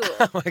so cool.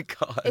 Oh my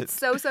god. It's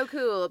so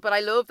cool. But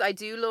I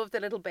do love the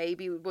little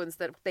baby ones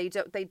that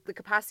the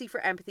capacity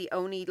for empathy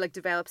only like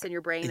develops in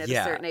your brain at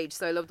Yeah. a certain age.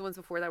 So I love the ones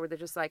before that where they're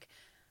just like,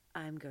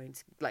 I'm going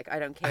to, like, I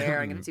don't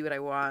care. I'm going to do what I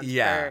want.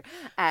 Yeah.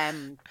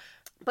 Or,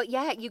 but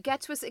yeah, it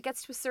gets to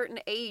a certain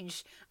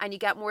age and you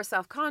get more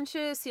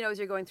self-conscious, as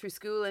you're going through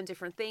school and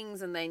different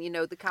things. And then,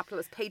 the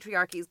capitalist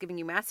patriarchy is giving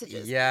you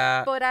messages.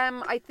 Yeah. But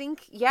I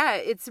think,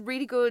 it's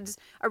really good.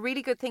 A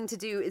really good thing to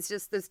do is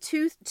just, there's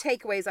two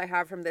takeaways I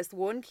have from this.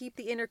 One, keep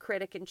the inner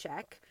critic in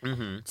check.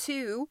 Mm-hmm.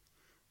 Two,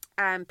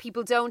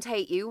 people don't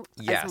hate you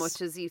Yes. as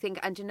much as you think.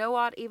 And you know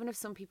what? Even if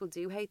some people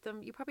do hate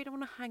them, you probably don't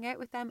want to hang out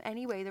with them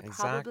anyway. They're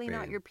probably not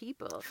Exactly. your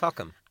people. Fuck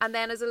them. And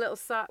then as a little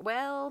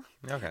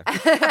Okay.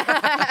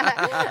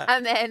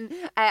 and then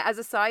as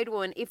a side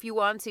one, if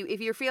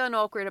you're feeling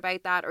awkward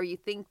about that, or you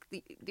think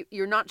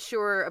you're not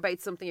sure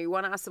about something, or you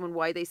want to ask someone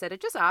why they said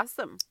it, just ask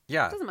them.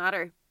 Yeah. It doesn't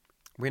matter.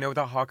 We know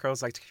that hot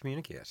girls like to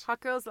communicate.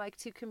 Hot girls like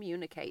to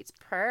communicate.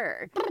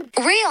 Purr.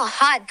 Real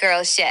hot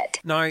girl shit.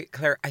 Now,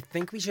 Claire, I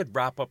think we should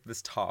wrap up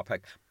this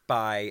topic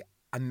by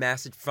a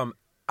message from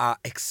an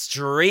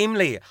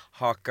extremely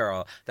hot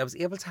girl that was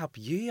able to help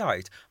you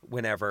out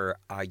whenever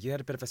you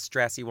had a bit of a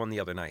stressy one the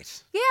other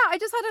night. Yeah, I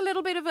just had a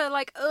little bit of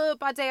a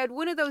bad day. I had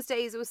one of those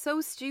days. It was so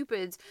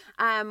stupid.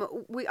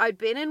 I'd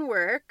been in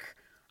work.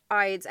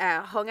 I'd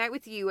hung out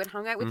with you. I'd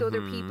hung out with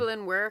other people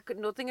in work.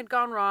 Nothing had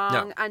gone wrong.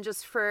 No. And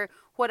just for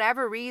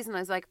whatever reason, I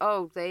was like,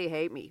 oh, they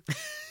hate me.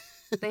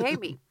 They hate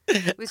me.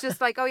 It was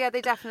just like, oh yeah,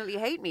 they definitely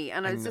hate me.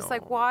 And I was just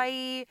like,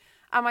 why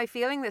am I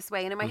feeling this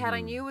way? And in my head,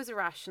 I knew it was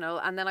irrational.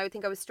 And then I would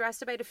think I was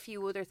stressed about a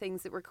few other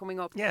things that were coming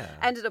up. Yeah.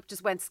 Ended up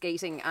just went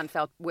skating and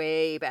felt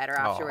way better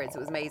afterwards. It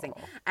was amazing.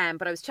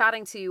 But I was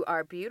chatting to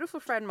our beautiful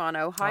friend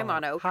Mono. Hi,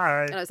 Mono.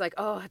 Hi. And I was like,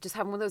 oh, just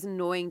having one of those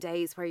annoying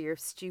days where your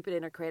stupid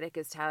inner critic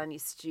is telling you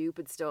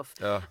stupid stuff.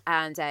 Ugh.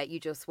 And you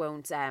just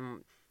won't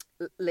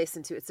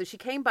listen to it. So she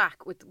came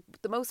back with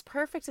the most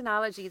perfect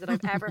analogy that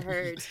I've ever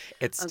heard.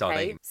 It's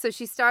stunning. So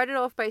she started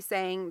off by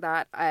saying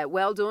that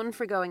well done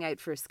for going out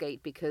for a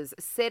skate, because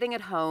sitting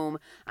at home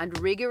and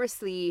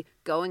rigorously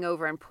going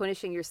over and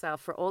punishing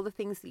yourself for all the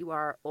things that you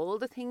are, all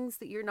the things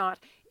that you're not,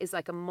 is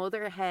like a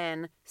mother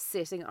hen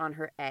sitting on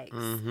her eggs.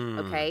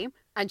 Okay?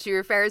 And she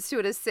refers to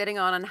it as sitting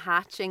on and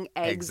hatching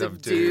eggs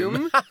of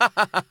doom.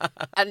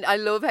 And I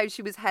love how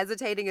she was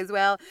hesitating as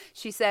well.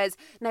 She says,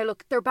 now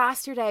look, they're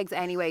bastard eggs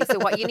anyway. So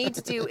what you need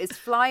to do is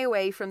fly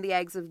away from the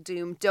eggs of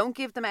doom. Don't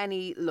give them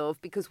any love,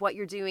 because what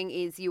you're doing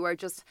is you're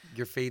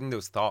feeding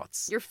those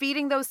thoughts. You're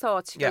feeding those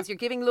thoughts. She goes, you're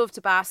giving love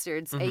to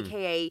bastards,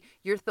 aka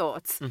your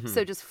thoughts.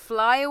 So just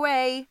fly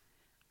away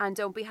and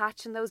don't be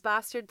hatching those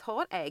bastard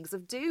thought eggs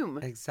of doom.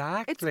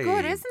 Exactly. It's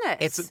good, isn't it?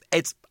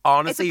 It's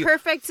honestly... It's a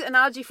perfect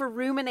analogy for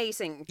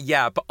ruminating.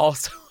 Yeah, but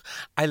also,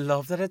 I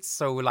love that it's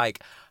so,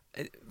 like,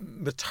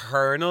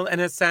 maternal in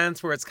a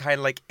sense, where it's kind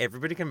of like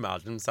everybody can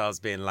imagine themselves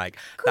being like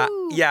that.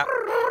 Yeah,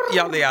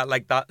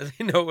 like that,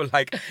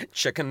 like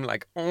chicken,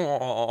 like,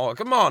 oh,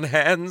 come on,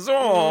 hens,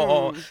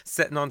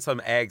 sitting on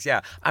some eggs,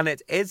 yeah. And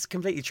it is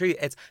completely true.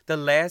 It's the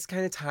less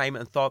kind of time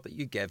and thought that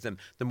you give them,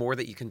 the more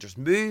that you can just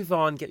move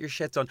on, get your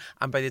shit done.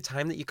 And by the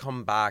time that you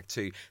come back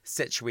to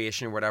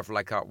situation or whatever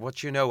like that,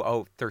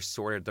 they're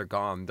sorted, they're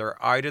gone,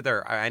 they're out of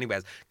there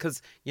anyways.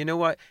 Because you know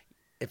what?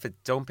 If it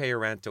don't pay your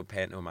rent, don't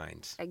pay it no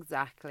mind.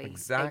 Exactly.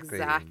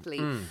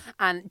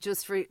 And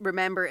just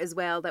remember as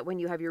well that when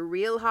you have your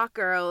real hot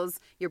girls,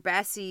 your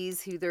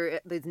besties, who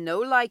there's no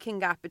liking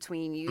gap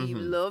between you, you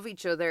love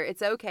each other,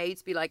 it's okay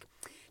to be like,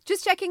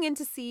 just checking in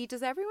to see,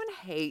 does everyone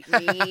hate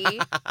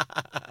me?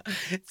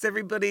 Does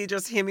everybody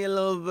just hit me a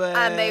little bit?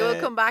 And they will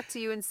come back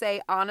to you and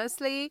say,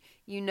 honestly,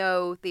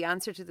 the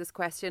answer to this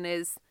question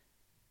is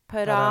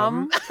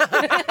Padam.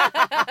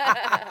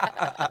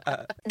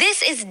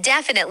 This is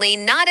definitely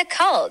not a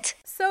cult.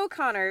 So,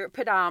 Connor,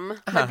 Padam,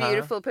 my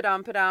beautiful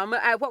Padam.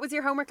 What was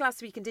your homework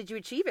last week and did you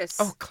achieve it?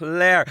 Oh,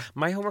 Claire,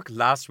 my homework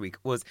last week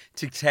was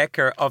to take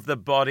care of the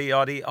body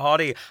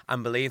hottie.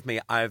 And believe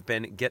me, I've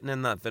been getting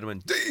in that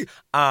vitamin D.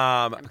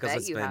 Because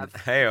it's been,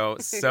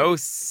 so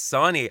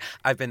sunny.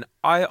 I've been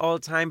out all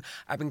the time.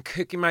 I've been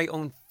cooking my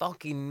own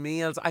fucking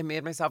meals. I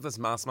made myself this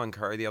Massman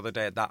curry the other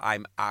day that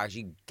I'm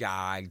actually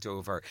gagged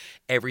over.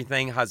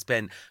 Everything has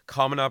been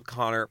coming up,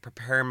 Connor,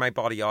 preparing my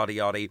body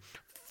hottie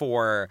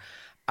for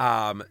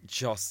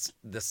just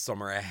the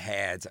summer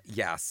ahead.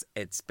 Yes,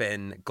 it's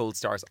been gold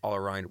stars all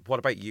around. What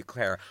about you,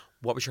 Claire?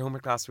 What was your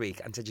homework last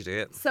week and did you do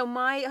it? So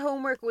my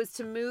homework was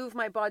to move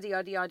my body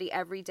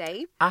every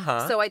day.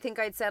 So I think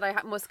I'd said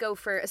I must go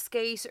for a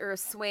skate or a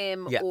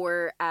swim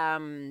or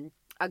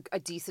a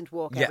decent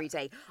walk every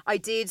day. I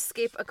did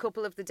skip a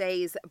couple of the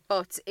days,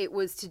 but it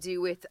was to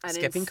do with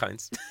skipping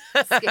counts.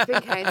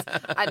 Skipping counts.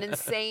 An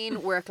insane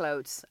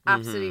workload,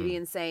 absolutely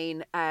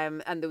insane.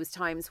 And there was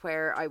times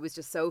where I was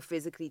just so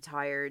physically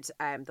tired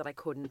that I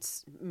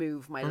couldn't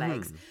move my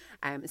legs.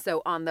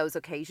 So on those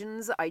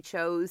occasions, I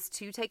chose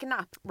to take a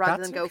nap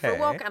rather than go for a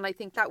walk. And I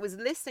think that was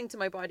listening to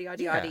my body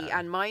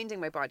and minding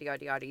my body.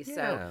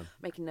 So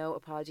making no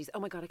apologies. Oh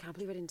my God, I can't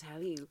believe I didn't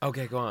tell you.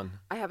 Okay, go on.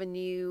 I have a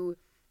new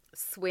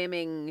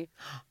swimming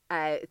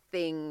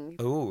thing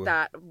Ooh.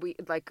 that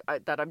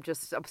I'm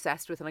just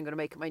obsessed with, and I'm going to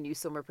make it my new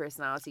summer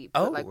personality.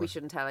 But we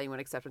shouldn't tell anyone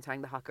except I'm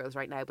telling the hot girls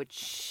right now. But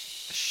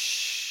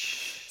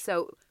shh.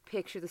 So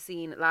picture the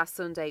scene. Last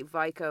Sunday,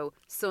 Vico,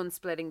 sun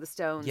splitting the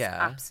stones. Yeah,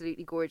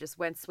 absolutely gorgeous.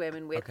 Went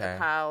swimming with a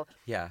pal.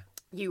 Yeah.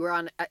 You were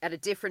at a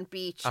different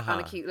beach on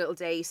a cute little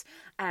date,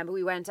 but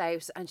we went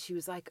out, and she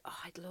was like, "Oh,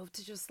 I'd love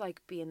to just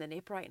like be in the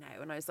nip right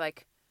now," and I was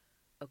like,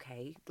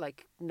 okay,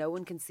 like no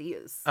one can see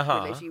us.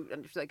 And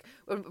she's like,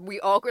 we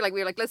were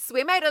like, let's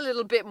swim out a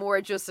little bit more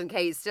just in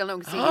case. Still no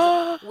one can see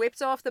us.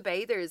 Whipped off the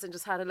bathers and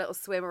just had a little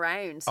swim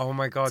around. Oh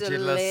my God, you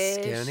little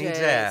skinny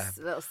dip.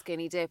 Little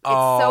skinny dip. It's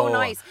so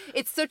nice.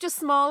 It's such a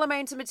small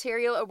amount of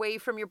material away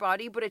from your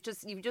body, but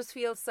you just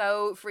feel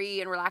so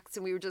free and relaxed.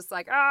 And we were just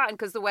like, and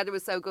because the weather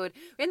was so good,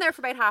 we were in there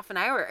for about half an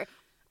hour.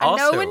 And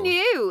also, no one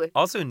knew.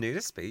 Also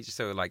nudist beach,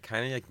 so like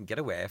kind of you can get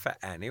away with it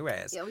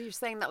anyways. Yeah, well, you're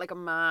saying that like a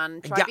man.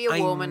 Try to be a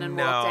woman and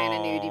walk down a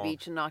nudie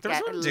beach and not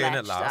get doing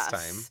it last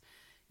time.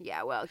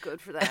 Yeah, well,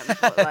 good for them.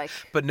 But like,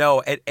 but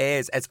no, it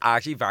is. It's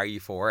actually very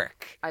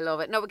euphoric. I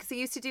love it. No, because I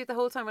used to do it the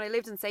whole time when I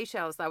lived in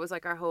Seychelles. That was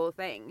like our whole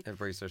thing.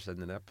 Everybody's just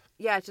in the nip.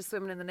 Yeah, just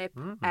swimming in the nip.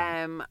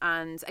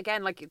 And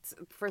again, like it's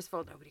first of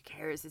all, nobody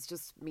cares. It's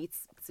just meat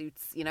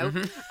suits, you know.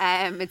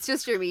 It's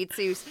just your meat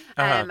suit.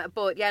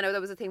 But yeah, no,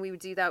 that was the thing. We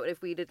would do that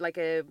if we did like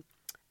a.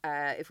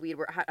 If we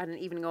had an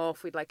evening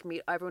off, we'd like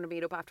everyone would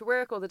meet up after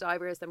work, all the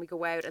divers, then we'd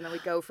go out and then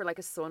we'd go for like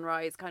a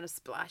sunrise, kind of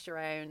splash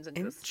around and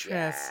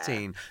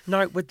interesting.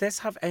 Now, would this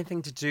have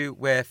anything to do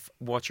with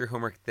what your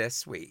homework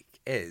this week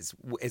is?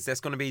 Is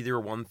this going to be your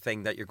one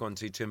thing that you're going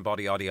to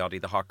embody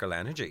the hot girl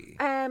energy?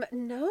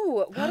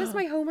 No. What is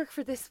my homework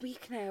for this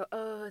week now?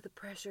 Oh, the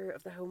pressure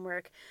of the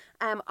homework.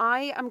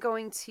 I am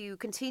going to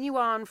continue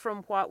on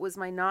from what was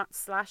my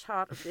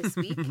not/hot of this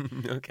week.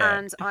 Okay.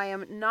 And I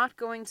am not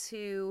going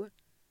to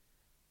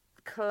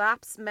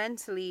collapse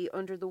mentally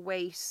under the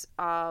weight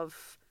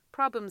of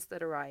problems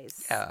that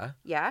arise.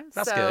 Yeah.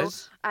 That's good.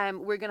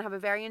 We're going to have a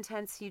very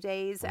intense few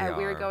days.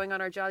 We're going on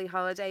our jolly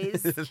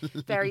holidays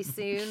very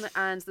soon,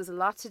 and there's a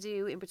lot to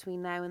do in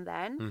between now and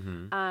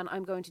then. And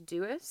I'm going to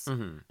do it.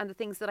 And the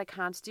things that I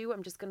can't do,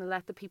 I'm just going to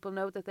let the people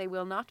know that they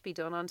will not be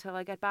done until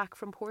I get back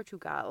from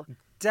Portugal.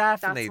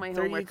 Definitely. That's my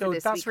there homework you go. for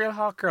this That's week. Real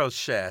hot girl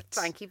shit.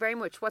 Thank you very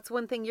much. What's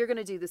one thing you're going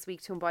to do this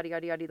week to embody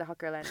the hot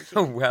girl energy?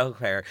 Oh, well,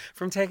 Claire,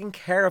 from taking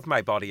care of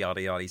my body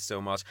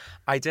so much,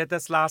 I did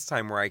this last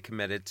time where I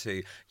committed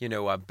to,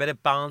 a bit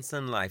of balance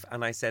in life.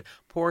 And I said,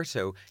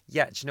 Porto, do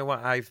you know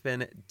what? I've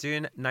been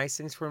doing nice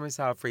things for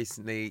myself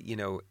recently,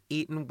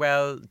 eating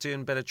well,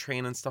 doing a bit of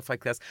training and stuff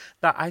like this,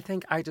 that I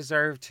think I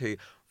deserve to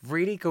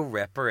really go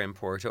ripper in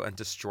Porto and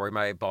destroy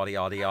my body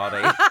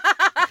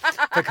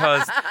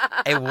because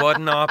it would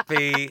not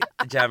be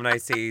Gemini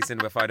season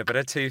without a bit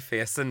of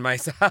two-face in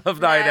myself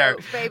neither.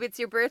 Babe, it's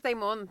your birthday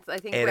month. I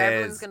think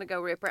everyone's going to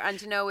go ripper.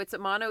 And it's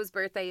Mono's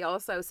birthday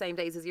also, same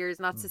days as yours,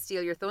 not to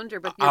steal your thunder,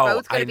 but you're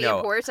both going to be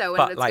in Porto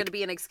and it's going to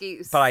be an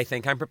excuse. But I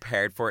think I'm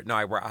prepared for it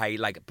now where I,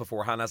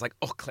 beforehand, I was like,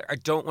 oh, Claire, I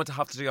don't want to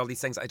have to do all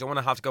these things. I don't want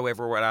to have to go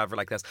over whatever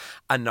like this.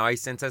 And now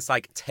since it's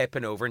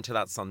tipping over into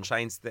that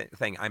sunshine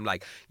thing, I'm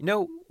like, you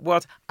know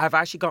what? I've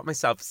actually got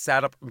myself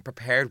set up and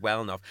prepared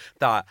well enough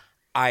that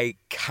I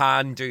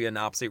can do an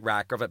absolute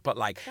rack of it, but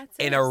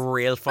in a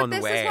real fun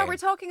way. This is what we're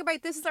talking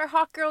about. This is our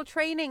hot girl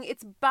training.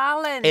 It's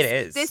balance. It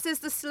is. This is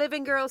the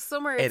Sliving Girl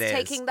summer. It's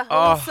taking the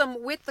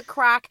wholesome with the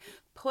crack,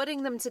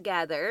 putting them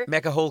together.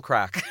 Make a whole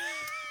crack.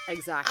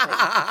 Exactly.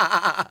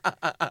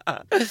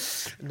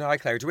 Now,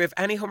 Claire, do we have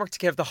any homework to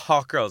give the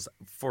hot girls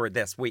for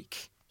this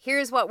week?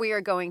 Here's what we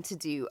are going to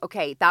do.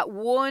 Okay, that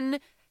one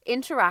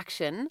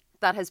interaction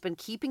that has been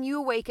keeping you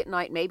awake at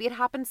night. Maybe it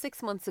happened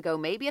 6 months ago.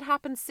 Maybe it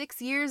happened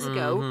 6 years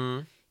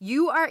ago.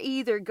 You are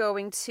either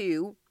going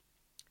to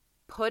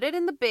put it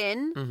in the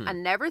bin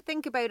and never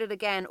think about it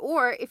again,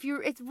 or if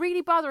it's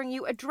really bothering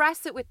you,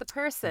 address it with the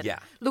person. Yeah.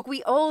 Look,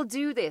 we all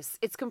do this.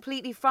 It's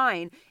completely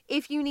fine.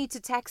 If you need to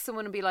text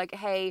someone and be like,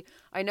 hey,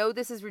 I know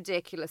this is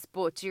ridiculous,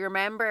 but do you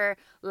remember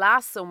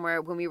last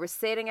summer when we were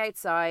sitting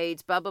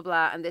outside, blah, blah,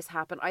 blah, and this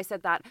happened? I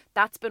said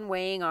that's been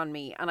weighing on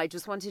me and I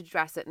just wanted to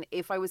address it. And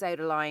if I was out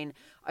of line,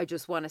 I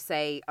just want to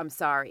say I'm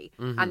sorry.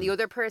 And the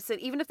other person,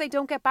 even if they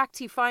don't get back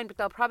to you, fine, but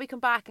they'll probably come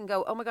back and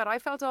go, oh my God, I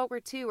felt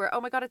awkward too. Or,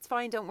 oh my God, it's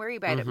fine, don't worry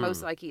about it.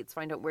 Most likely it's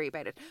fine, don't worry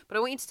about it. But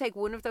I want you to take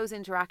one of those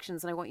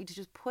interactions and I want you to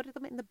just put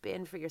them in the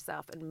bin for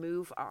yourself and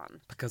move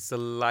on. Because the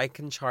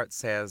Lycan chart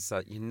says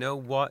that, you know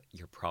what?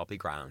 You're probably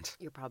grand.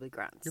 You're probably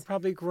grand. You're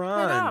probably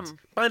grand.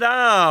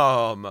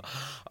 Madam.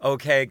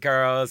 Okay,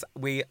 girls,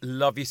 we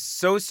love you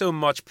so, so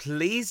much.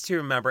 Please do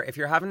remember, if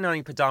you're having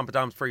any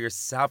padams for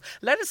yourself,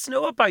 let us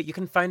know about it. You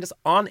can find us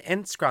on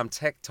Instagram,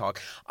 TikTok,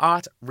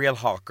 at Real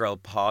Hot Girl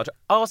Pod.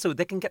 Also,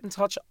 they can get in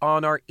touch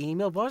on our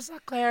email. What is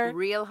that, Claire?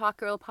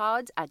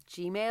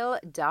 realhotgirlpod@gmail.com.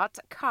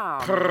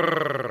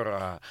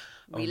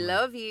 We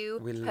love you.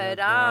 We love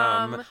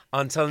Padam. them.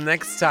 Until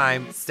next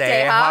time,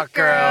 Stay hot,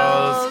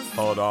 girls.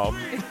 Hold on.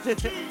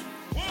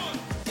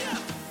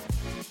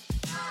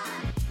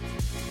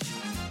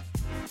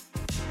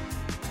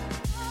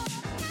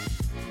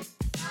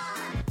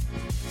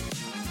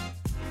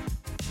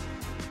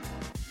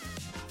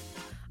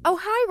 Oh,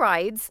 hi,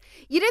 Rides.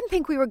 You didn't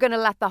think we were going to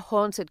let the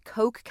haunted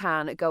Coke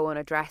can go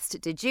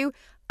unaddressed, did you?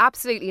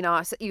 Absolutely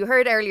not. You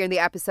heard earlier in the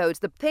episode,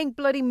 the thing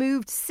bloody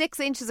moved 6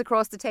 inches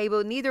across the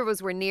table. Neither of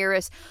us were near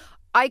it.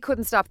 I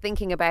couldn't stop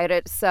thinking about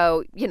it.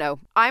 So,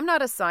 I'm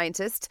not a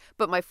scientist,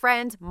 but my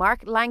friend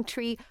Mark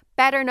Langtree,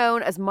 better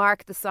known as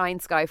Mark the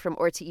Science Guy from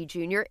RTE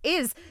Junior,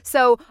 is.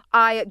 So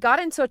I got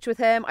in touch with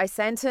him. I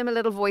sent him a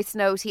little voice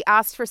note. He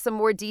asked for some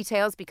more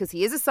details because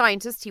he is a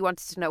scientist. He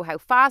wanted to know how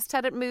fast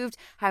had it moved,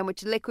 how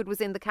much liquid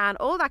was in the can,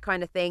 all that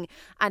kind of thing.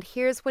 And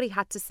here's what he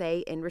had to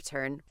say in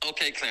return.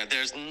 Okay, Claire,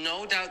 there's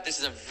no doubt this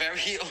is a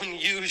very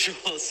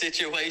unusual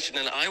situation,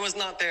 and I was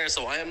not there,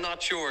 so I am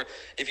not sure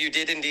if you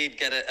did indeed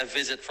get a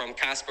visit from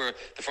Casper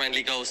the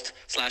Friendly Ghost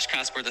 /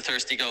 Casper the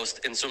Thirsty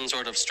Ghost in some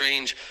sort of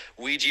strange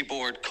Ouija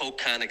board Coke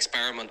can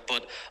experiment,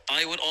 but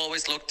I would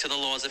always look to the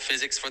laws of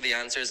physics for the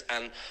answers,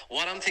 and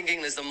what I'm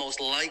thinking is the most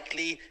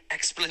likely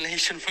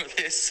explanation for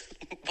this,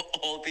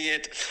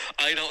 albeit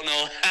I don't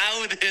know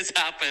how this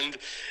happened,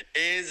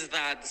 is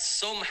that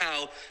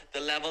somehow the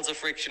levels of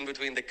friction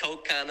between the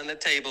Coke can and the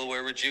table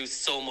were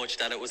reduced so much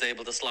that it was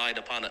able to slide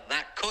upon it.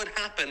 That could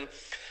happen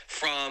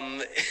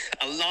from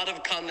a lot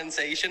of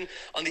condensation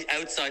on the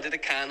outside of the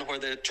can where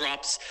the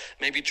drops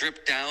maybe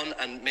dripped down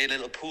and made a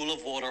little pool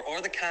of water,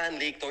 or the can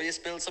leaked, or you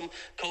spilled some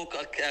Coke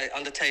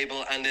on the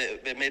table and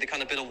it made a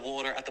kind of bit of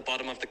water at the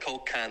bottom of the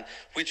Coke can,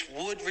 which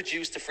would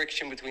reduce the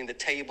friction between the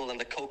table and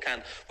the Coke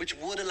can, which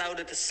would allow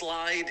it to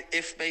slide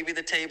if maybe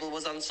the table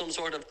was on some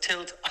sort of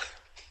tilt.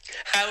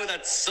 How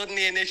that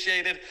suddenly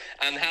initiated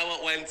and how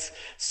it went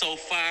so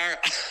far,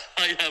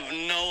 I have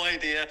no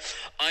idea.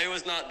 I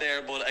was not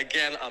there, but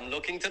again, I'm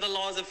looking to the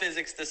laws of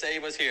physics to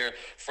save us here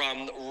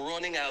from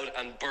running out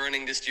and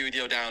burning the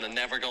studio down and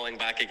never going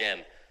back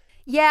again.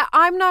 Yeah,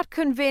 I'm not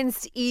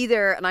convinced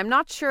either, and I'm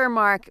not sure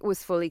Mark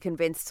was fully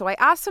convinced. So I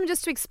asked him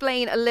just to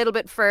explain a little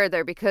bit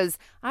further because,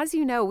 as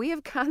you know, we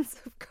have cans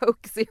of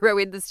Coke Zero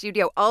in the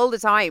studio all the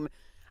time,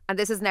 and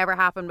this has never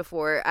happened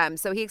before.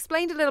 So he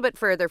explained a little bit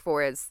further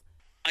for us.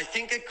 I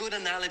think a good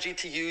analogy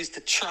to use to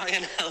try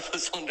and help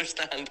us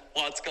understand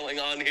what's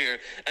going on here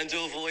and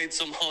to avoid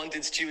some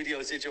haunted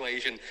studio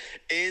situation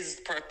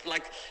is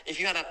like if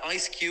you had an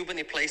ice cube and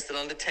you placed it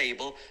on the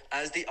table,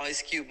 as the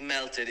ice cube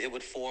melted, it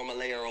would form a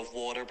layer of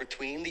water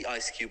between the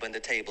ice cube and the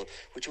table,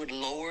 which would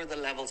lower the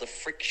levels of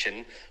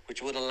friction,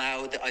 which would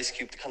allow the ice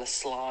cube to kind of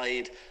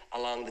slide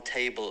along the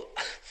table.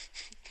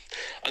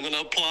 I'm going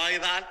to apply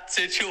that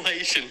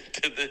situation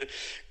to the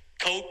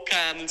Coke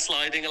can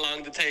sliding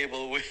along the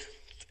table with...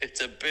 It's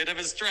a bit of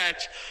a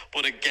stretch,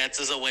 but it gets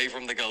us away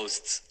from the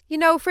ghosts.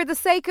 For the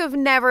sake of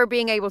never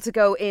being able to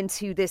go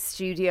into this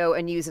studio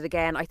and use it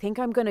again, I think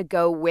I'm going to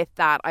go with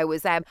that. I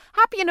was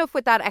happy enough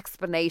with that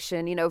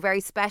explanation, very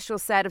special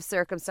set of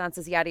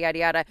circumstances, yada, yada,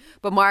 yada.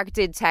 But Mark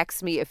did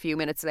text me a few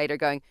minutes later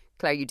going,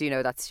 Claire, you do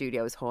know that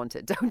studio is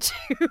haunted, don't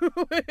you?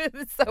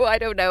 So I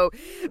don't know.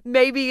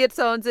 Maybe it's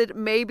haunted.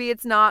 Maybe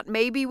it's not.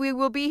 Maybe we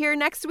will be here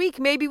next week.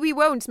 Maybe we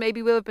won't.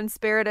 Maybe we'll have been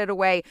spirited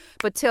away.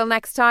 But till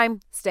next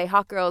time, stay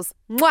hot, girls.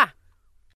 Mwah!